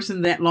Black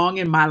person that long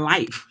in my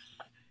life,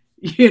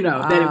 that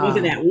it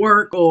wasn't at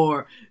work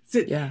or.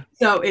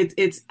 So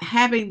it's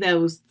having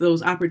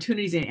those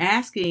opportunities and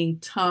asking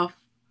tough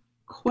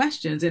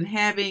questions and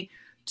having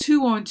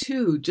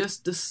 2-on-2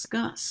 just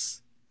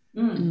discuss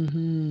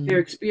their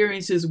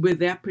experiences with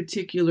that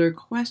particular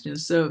question.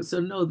 So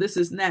no, this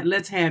is not,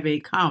 let's have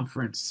a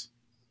conference.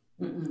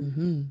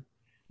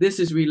 This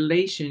is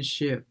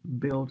relationship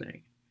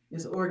building.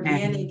 It's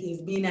organic.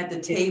 It's being at the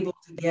table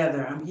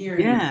together. I'm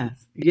hearing.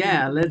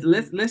 Yeah.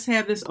 Let's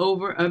have this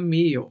over a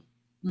meal.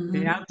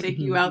 And I'll take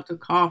you out to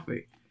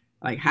coffee.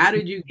 Like, how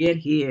did you get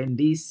here in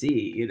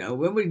DC?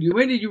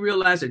 When did you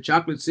realize that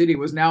Chocolate City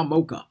was now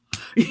Mocha?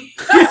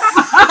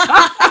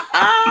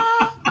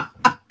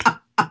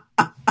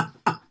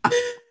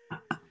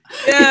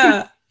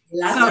 Yeah.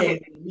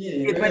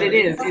 But it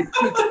is.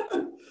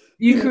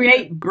 You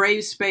create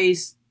brave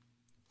space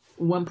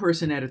one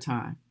person at a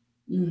time.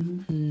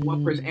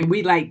 One person. And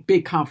we like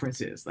big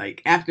conferences.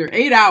 Like, after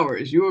 8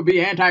 hours, you will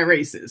be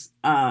anti-racist.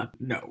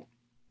 No.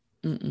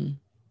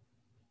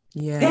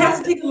 Yeah, it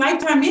has to take a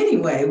lifetime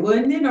anyway,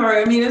 wouldn't it? Or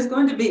it's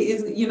going to be,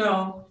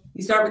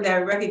 you start with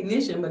that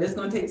recognition, but it's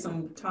going to take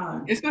some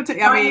time. It's going to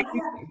take,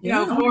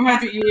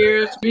 400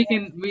 years.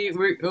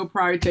 It'll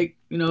probably take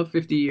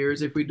 50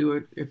 years if we do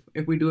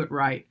it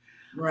right.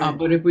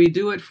 But if we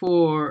do it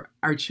for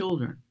our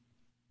children,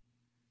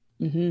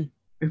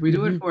 if we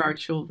do it for our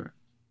children,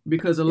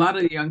 because a lot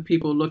of the young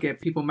people look at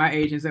people my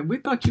age and say, "We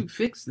thought you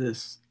fixed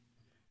this."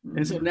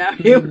 And so now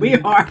here we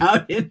are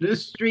out in the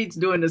streets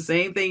doing the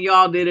same thing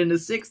y'all did in the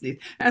 60s.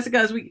 That's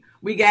because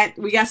we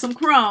got some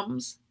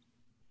crumbs.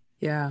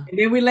 Yeah. And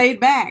then we laid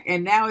back,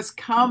 and now it's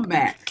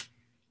comeback.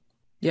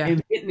 Yeah.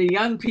 And getting the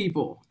young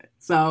people.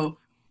 So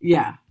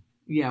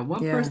one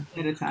person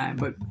at a time,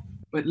 but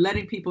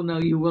letting people know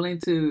you're willing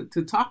to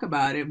talk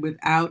about it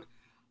without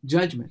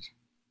judgment.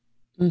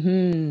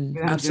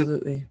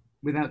 Absolutely.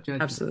 Without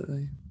judgment.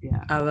 Absolutely.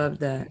 Yeah. I love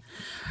that.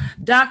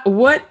 Doc,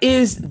 what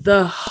is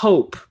the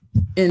hope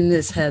in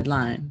this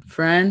headline,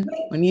 friend?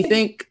 When you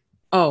think,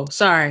 oh,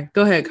 sorry.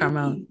 Go ahead,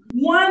 Carmela.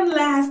 One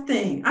last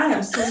thing. I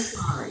am so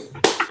sorry.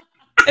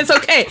 It's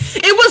okay.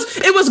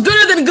 It was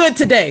gooder than good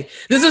today.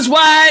 This is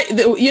why,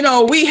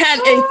 we had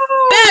a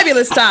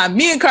fabulous time.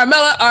 Me and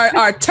Carmela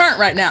are turned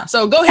right now.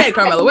 So go ahead,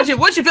 Carmela. What you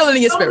feeling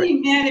in your spirit?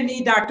 Don't be mad at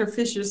me, Dr.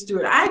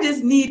 Fisher-Stewart. I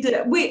just need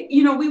to, we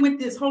went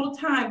this whole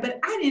time, but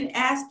I didn't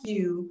ask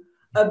you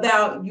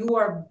about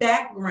your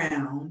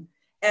background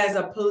as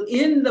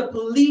in the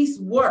police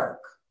work.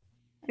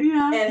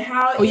 Yeah. And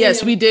how. Oh,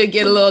 yes, we did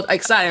get a little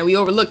excited. We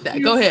overlooked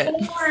that. Go ahead.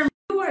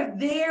 You are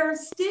there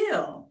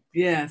still.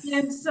 Yes.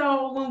 And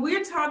so when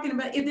we're talking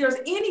about, if there's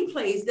any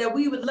place that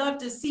we would love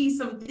to see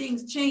some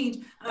things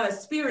change on a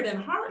spirit and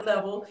heart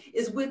level,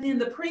 is within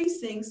the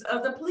precincts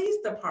of the police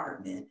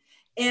department.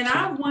 And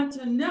I want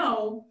to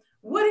know,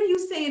 what are you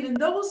saying in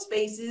those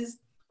spaces,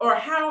 or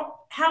how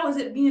is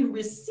it being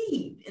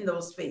received in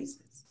those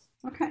spaces?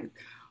 Okay.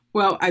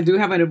 Well, I do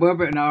have a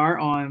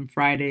webinar on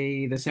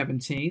Friday the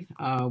 17th,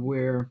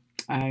 where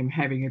I'm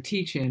having a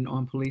teach-in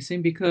on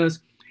policing, because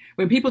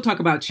when people talk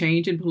about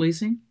change in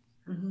policing,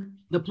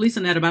 the police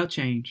are not about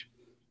change.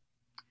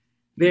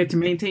 They're to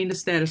maintain the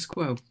status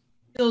quo.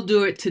 They'll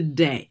do it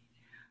today.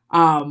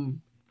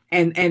 And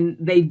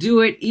they do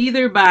it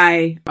either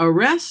by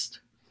arrest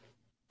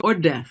or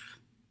death.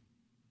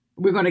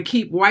 We're going to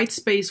keep white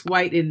space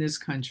white in this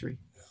country.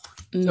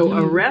 So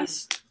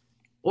arrest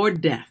or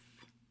death.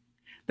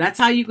 That's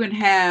how you can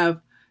have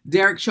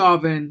Derek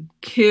Chauvin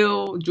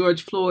kill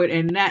George Floyd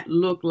and not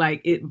look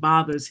like it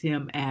bothers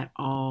him at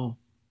all.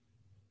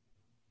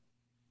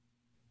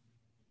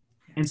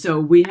 And so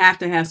we have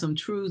to have some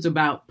truths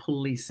about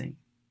policing.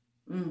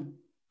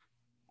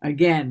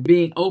 Again,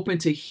 being open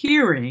to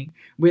hearing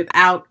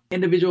without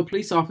individual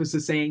police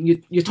officers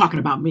saying, you're talking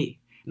about me.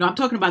 No, I'm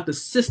talking about the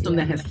system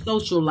that has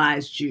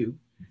socialized you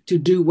to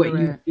do what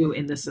you do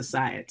in the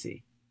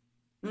society.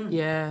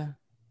 Yeah,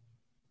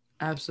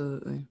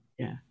 absolutely.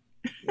 Yeah.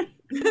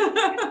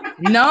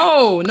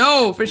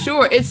 No, for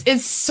sure.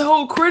 It's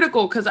so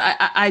critical, because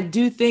I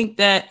do think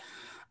that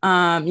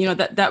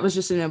that was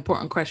just an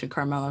important question,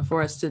 Carmela,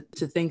 for us to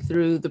think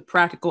through the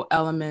practical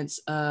elements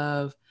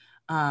of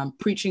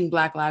preaching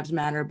Black Lives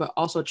Matter, but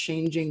also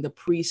changing the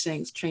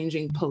precincts,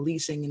 changing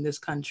policing in this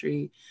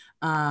country.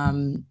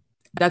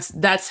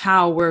 That's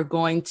how we're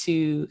going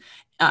to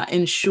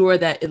ensure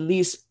that, at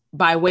least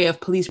by way of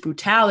police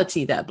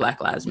brutality, that Black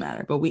Lives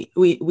Matter. But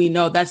we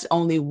know that's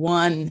only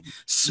one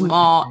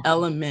small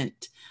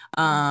element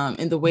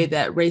in the way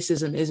that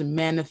racism is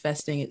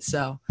manifesting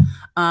itself.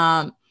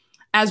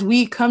 As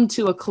we come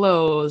to a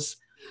close,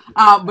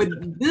 But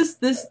this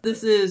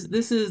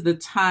is the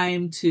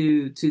time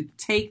to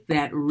take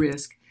that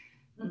risk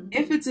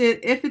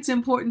if it's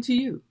important to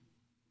you,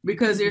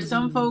 because there's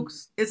some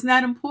folks it's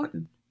not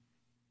important.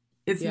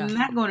 It's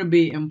not going to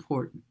be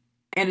important,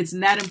 and it's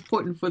not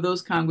important for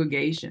those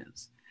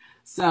congregations.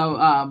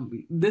 So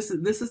this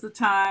is the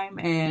time,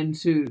 and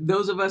to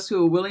those of us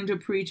who are willing to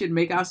preach it,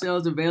 make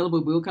ourselves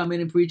available, we'll come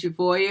in and preach it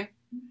for you.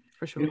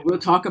 For sure. And we'll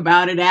talk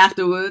about it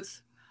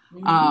afterwards.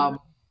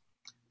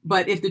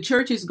 But if the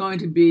church is going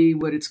to be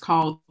what it's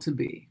called to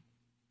be,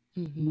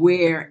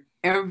 where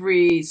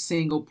every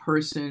single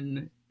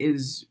person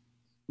is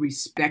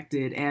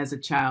respected as a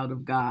child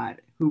of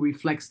God who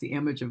reflects the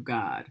image of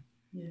God,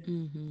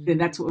 then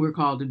that's what we're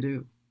called to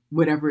do,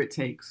 whatever it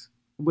takes,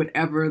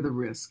 whatever the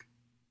risk.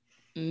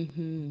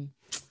 Amen.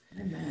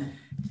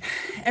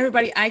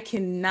 Everybody, I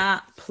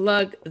cannot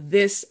plug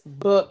this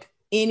book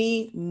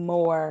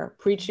anymore.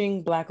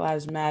 Preaching Black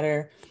Lives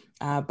Matter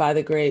by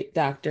the great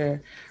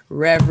Dr.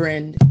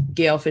 Reverend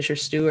Gayle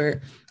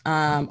Fisher-Stewart.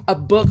 A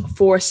book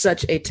for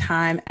such a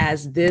time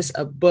as this,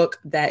 a book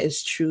that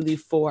is truly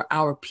for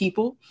our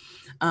people.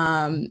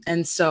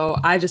 And so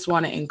I just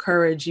want to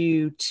encourage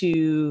you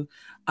to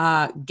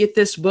get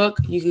this book.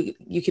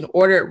 You can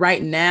order it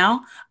right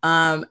now.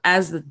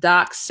 As the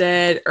doc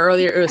said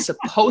earlier, it was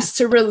supposed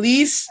to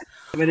release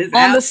on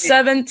the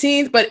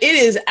 17th, but it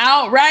is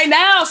out right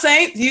now,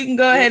 Saints. You can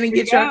go ahead and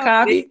get your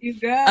copy.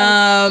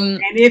 And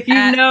if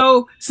you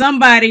know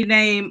somebody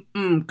named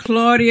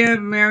Claudia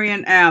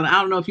Marion Allen,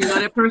 I don't know if you know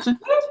that person.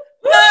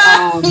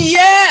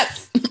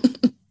 Yes.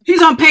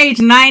 She's on page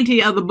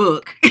 90 of the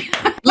book.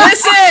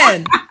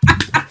 Listen,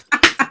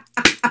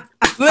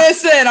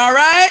 all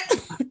right?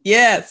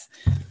 Yes.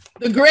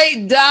 The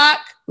great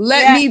doc,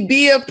 let me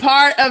be a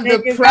part of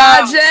the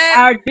project.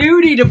 Our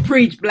duty to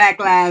preach Black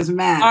Lives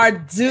Matter. Our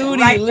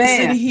duty, right,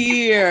 listen there.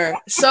 Here.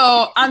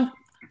 So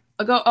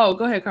go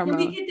ahead, Carmel.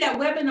 Can we get that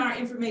webinar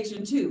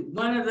information too?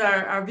 One of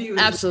our viewers.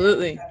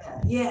 Absolutely.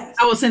 Yes.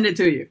 I will send it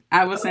to you.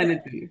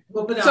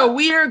 So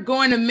we are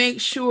going to make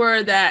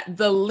sure that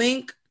the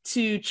link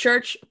to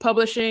church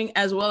publishing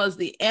as well as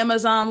the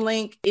Amazon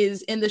link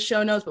is in the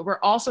show notes, but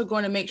we're also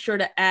going to make sure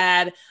to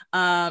add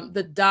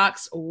the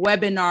doc's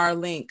webinar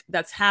link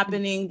that's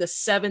happening the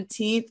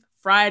 17th,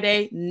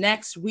 Friday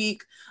next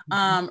week.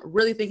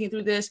 Really thinking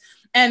through this.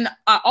 And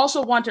I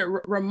also want to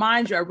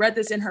remind you, I read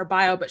this in her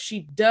bio, but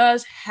she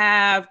does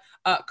have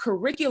a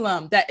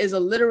curriculum that is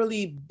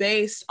literally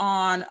based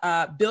on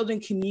building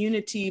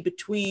community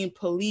between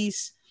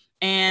police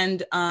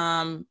and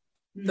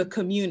the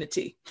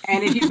community.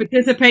 And if you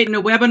participate in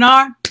the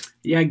webinar,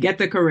 get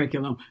the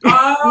curriculum.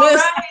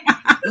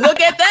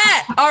 Look at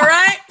that. All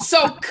right.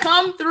 So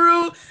come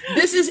through.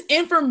 This is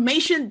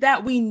information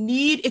that we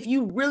need if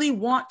you really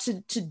want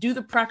to do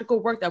the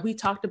practical work that we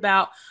talked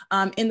about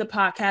in the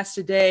podcast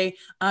today.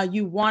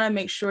 You want to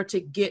make sure to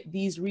get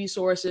these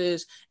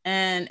resources,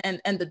 and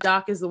the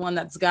doc is the one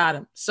that's got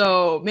them.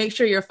 So make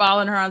sure you're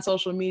following her on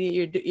social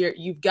media.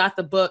 You've got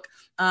the book.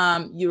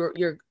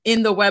 You're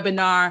in the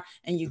webinar,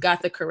 and you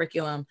got the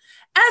curriculum.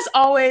 As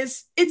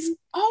always, it's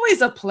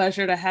always a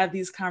pleasure to have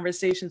these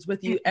conversations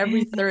with you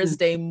every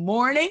Thursday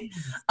morning.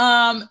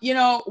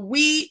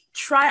 We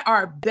try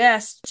our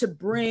best to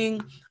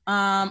bring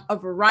a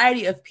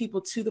variety of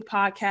people to the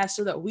podcast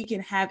so that we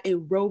can have a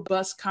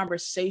robust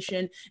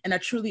conversation and a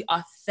truly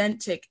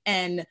authentic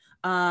and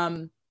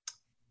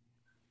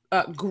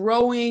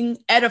growing,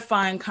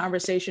 edifying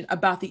conversation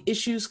about the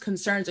issues,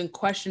 concerns, and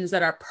questions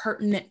that are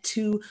pertinent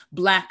to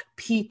Black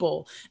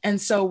people.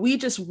 And so we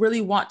just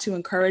really want to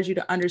encourage you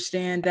to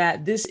understand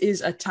that this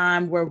is a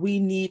time where we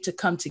need to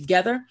come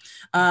together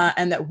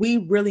and that we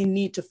really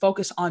need to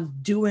focus on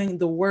doing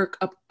the work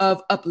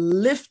of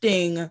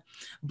uplifting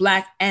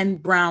Black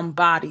and brown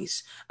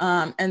bodies.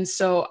 And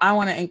so I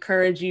want to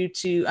encourage you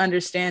to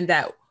understand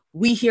that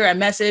we here at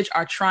Message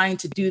are trying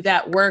to do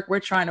that work. We're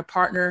trying to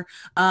partner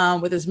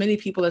with as many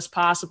people as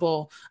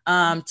possible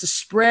to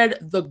spread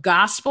the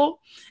gospel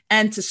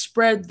and to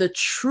spread the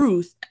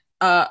truth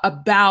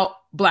about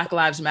Black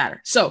Lives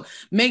Matter. So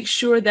make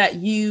sure that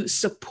you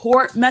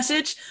support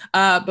Message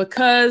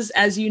because,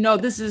 as you know,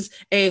 this is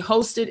a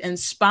hosted and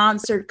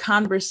sponsored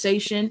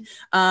conversation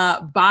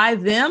by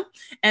them.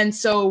 And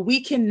so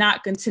we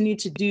cannot continue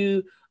to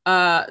do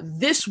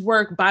this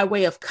work by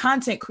way of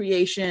content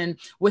creation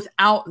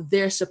without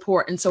their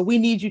support. And so we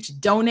need you to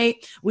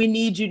donate. We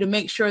need you to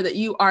make sure that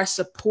you are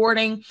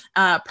supporting,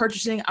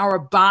 purchasing our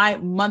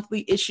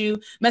bi-monthly issue.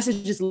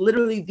 Message is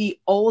literally the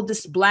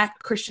oldest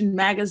Black Christian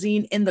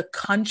magazine in the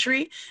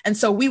country. And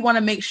so we want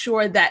to make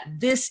sure that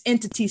this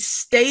entity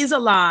stays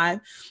alive,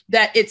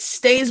 that it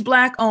stays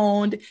Black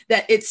owned,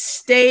 that it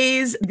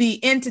stays the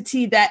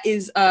entity that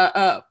is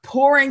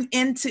pouring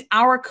into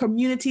our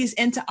communities,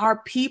 into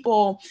our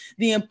people,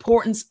 the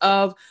importance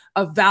of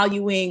of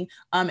valuing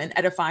and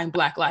edifying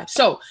Black life.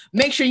 So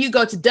make sure you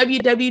go to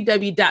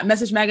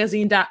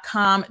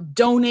www.messagemagazine.com,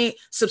 donate,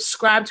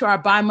 subscribe to our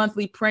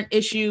bi-monthly print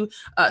issue,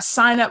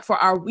 sign up for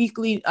our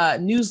weekly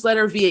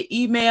newsletter via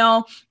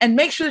email, and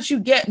make sure that you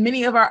get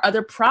many of our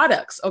other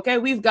products. Okay,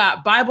 we've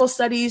got Bible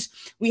studies,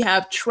 we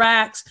have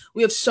tracts,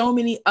 we have so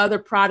many other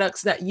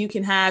products that you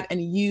can have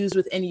and use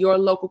within your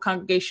local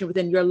congregation,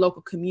 within your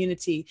local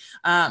community.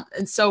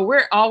 And so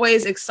we're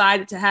always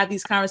excited to have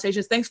these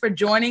conversations. Thanks for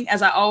joining.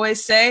 As I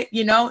always say,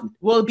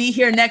 we'll be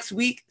here next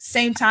week,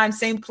 same time,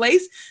 same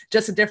place,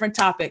 just a different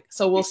topic.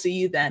 So we'll see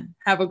you then.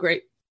 Have a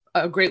great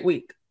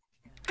week.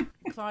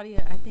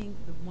 Claudia, I think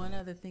the one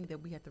other thing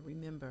that we have to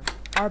remember,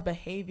 our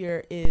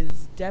behavior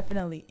is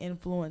definitely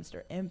influenced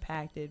or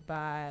impacted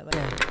by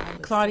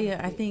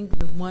Claudia, I think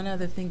the one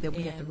other thing that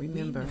we have to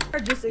remember we're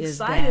just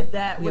excited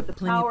that with the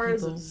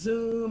powers of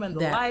Zoom and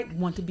the like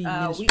want to be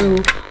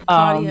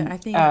Claudia, I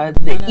think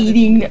the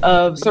eating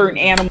of certain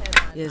animals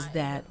is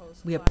that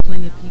we have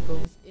plenty of people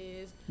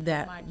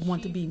that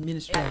want to be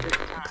ministry.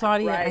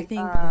 Claudia, I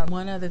think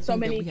one other thing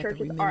that we have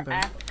to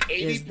remember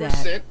is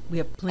that we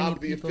have plenty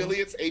of people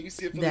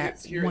ABC affiliates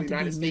that want to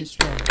be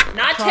ministry.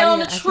 Not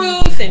telling the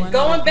truth and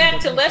going back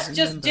to let's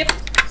just dip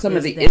some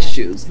of the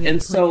issues.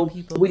 And so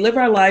we live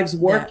our lives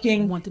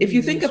working. If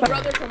you think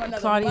about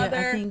Claudia,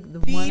 I think the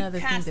one other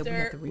thing that we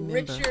have to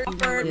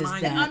remember is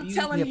that I'm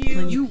telling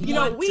you,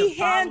 we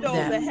handle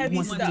the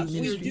heavy stuff.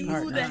 We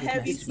do the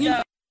heavy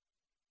stuff.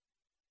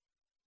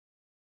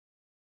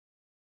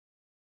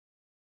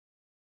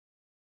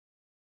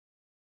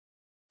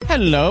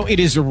 Hello, it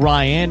is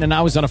Ryan, and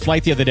I was on a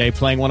flight the other day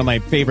playing one of my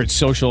favorite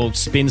social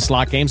spin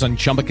slot games on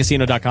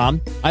ChumbaCasino.com.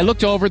 I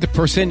looked over at the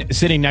person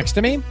sitting next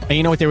to me, and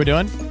you know what they were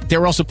doing? They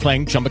were also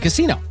playing Chumba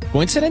Casino.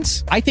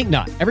 Coincidence? I think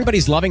not.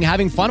 Everybody's loving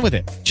having fun with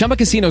it. Chumba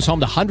Casino is home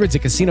to hundreds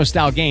of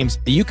casino-style games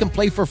that you can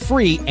play for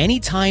free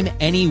anytime,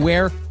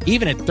 anywhere,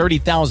 even at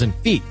 30,000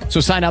 feet. So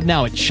sign up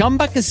now at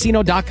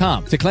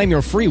ChumbaCasino.com to claim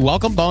your free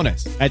welcome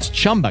bonus. That's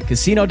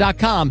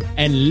ChumbaCasino.com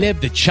and live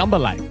the Chumba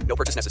life. No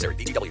purchase necessary.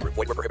 VGW. Void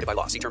where prohibited by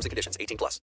law. See terms and conditions. 18+.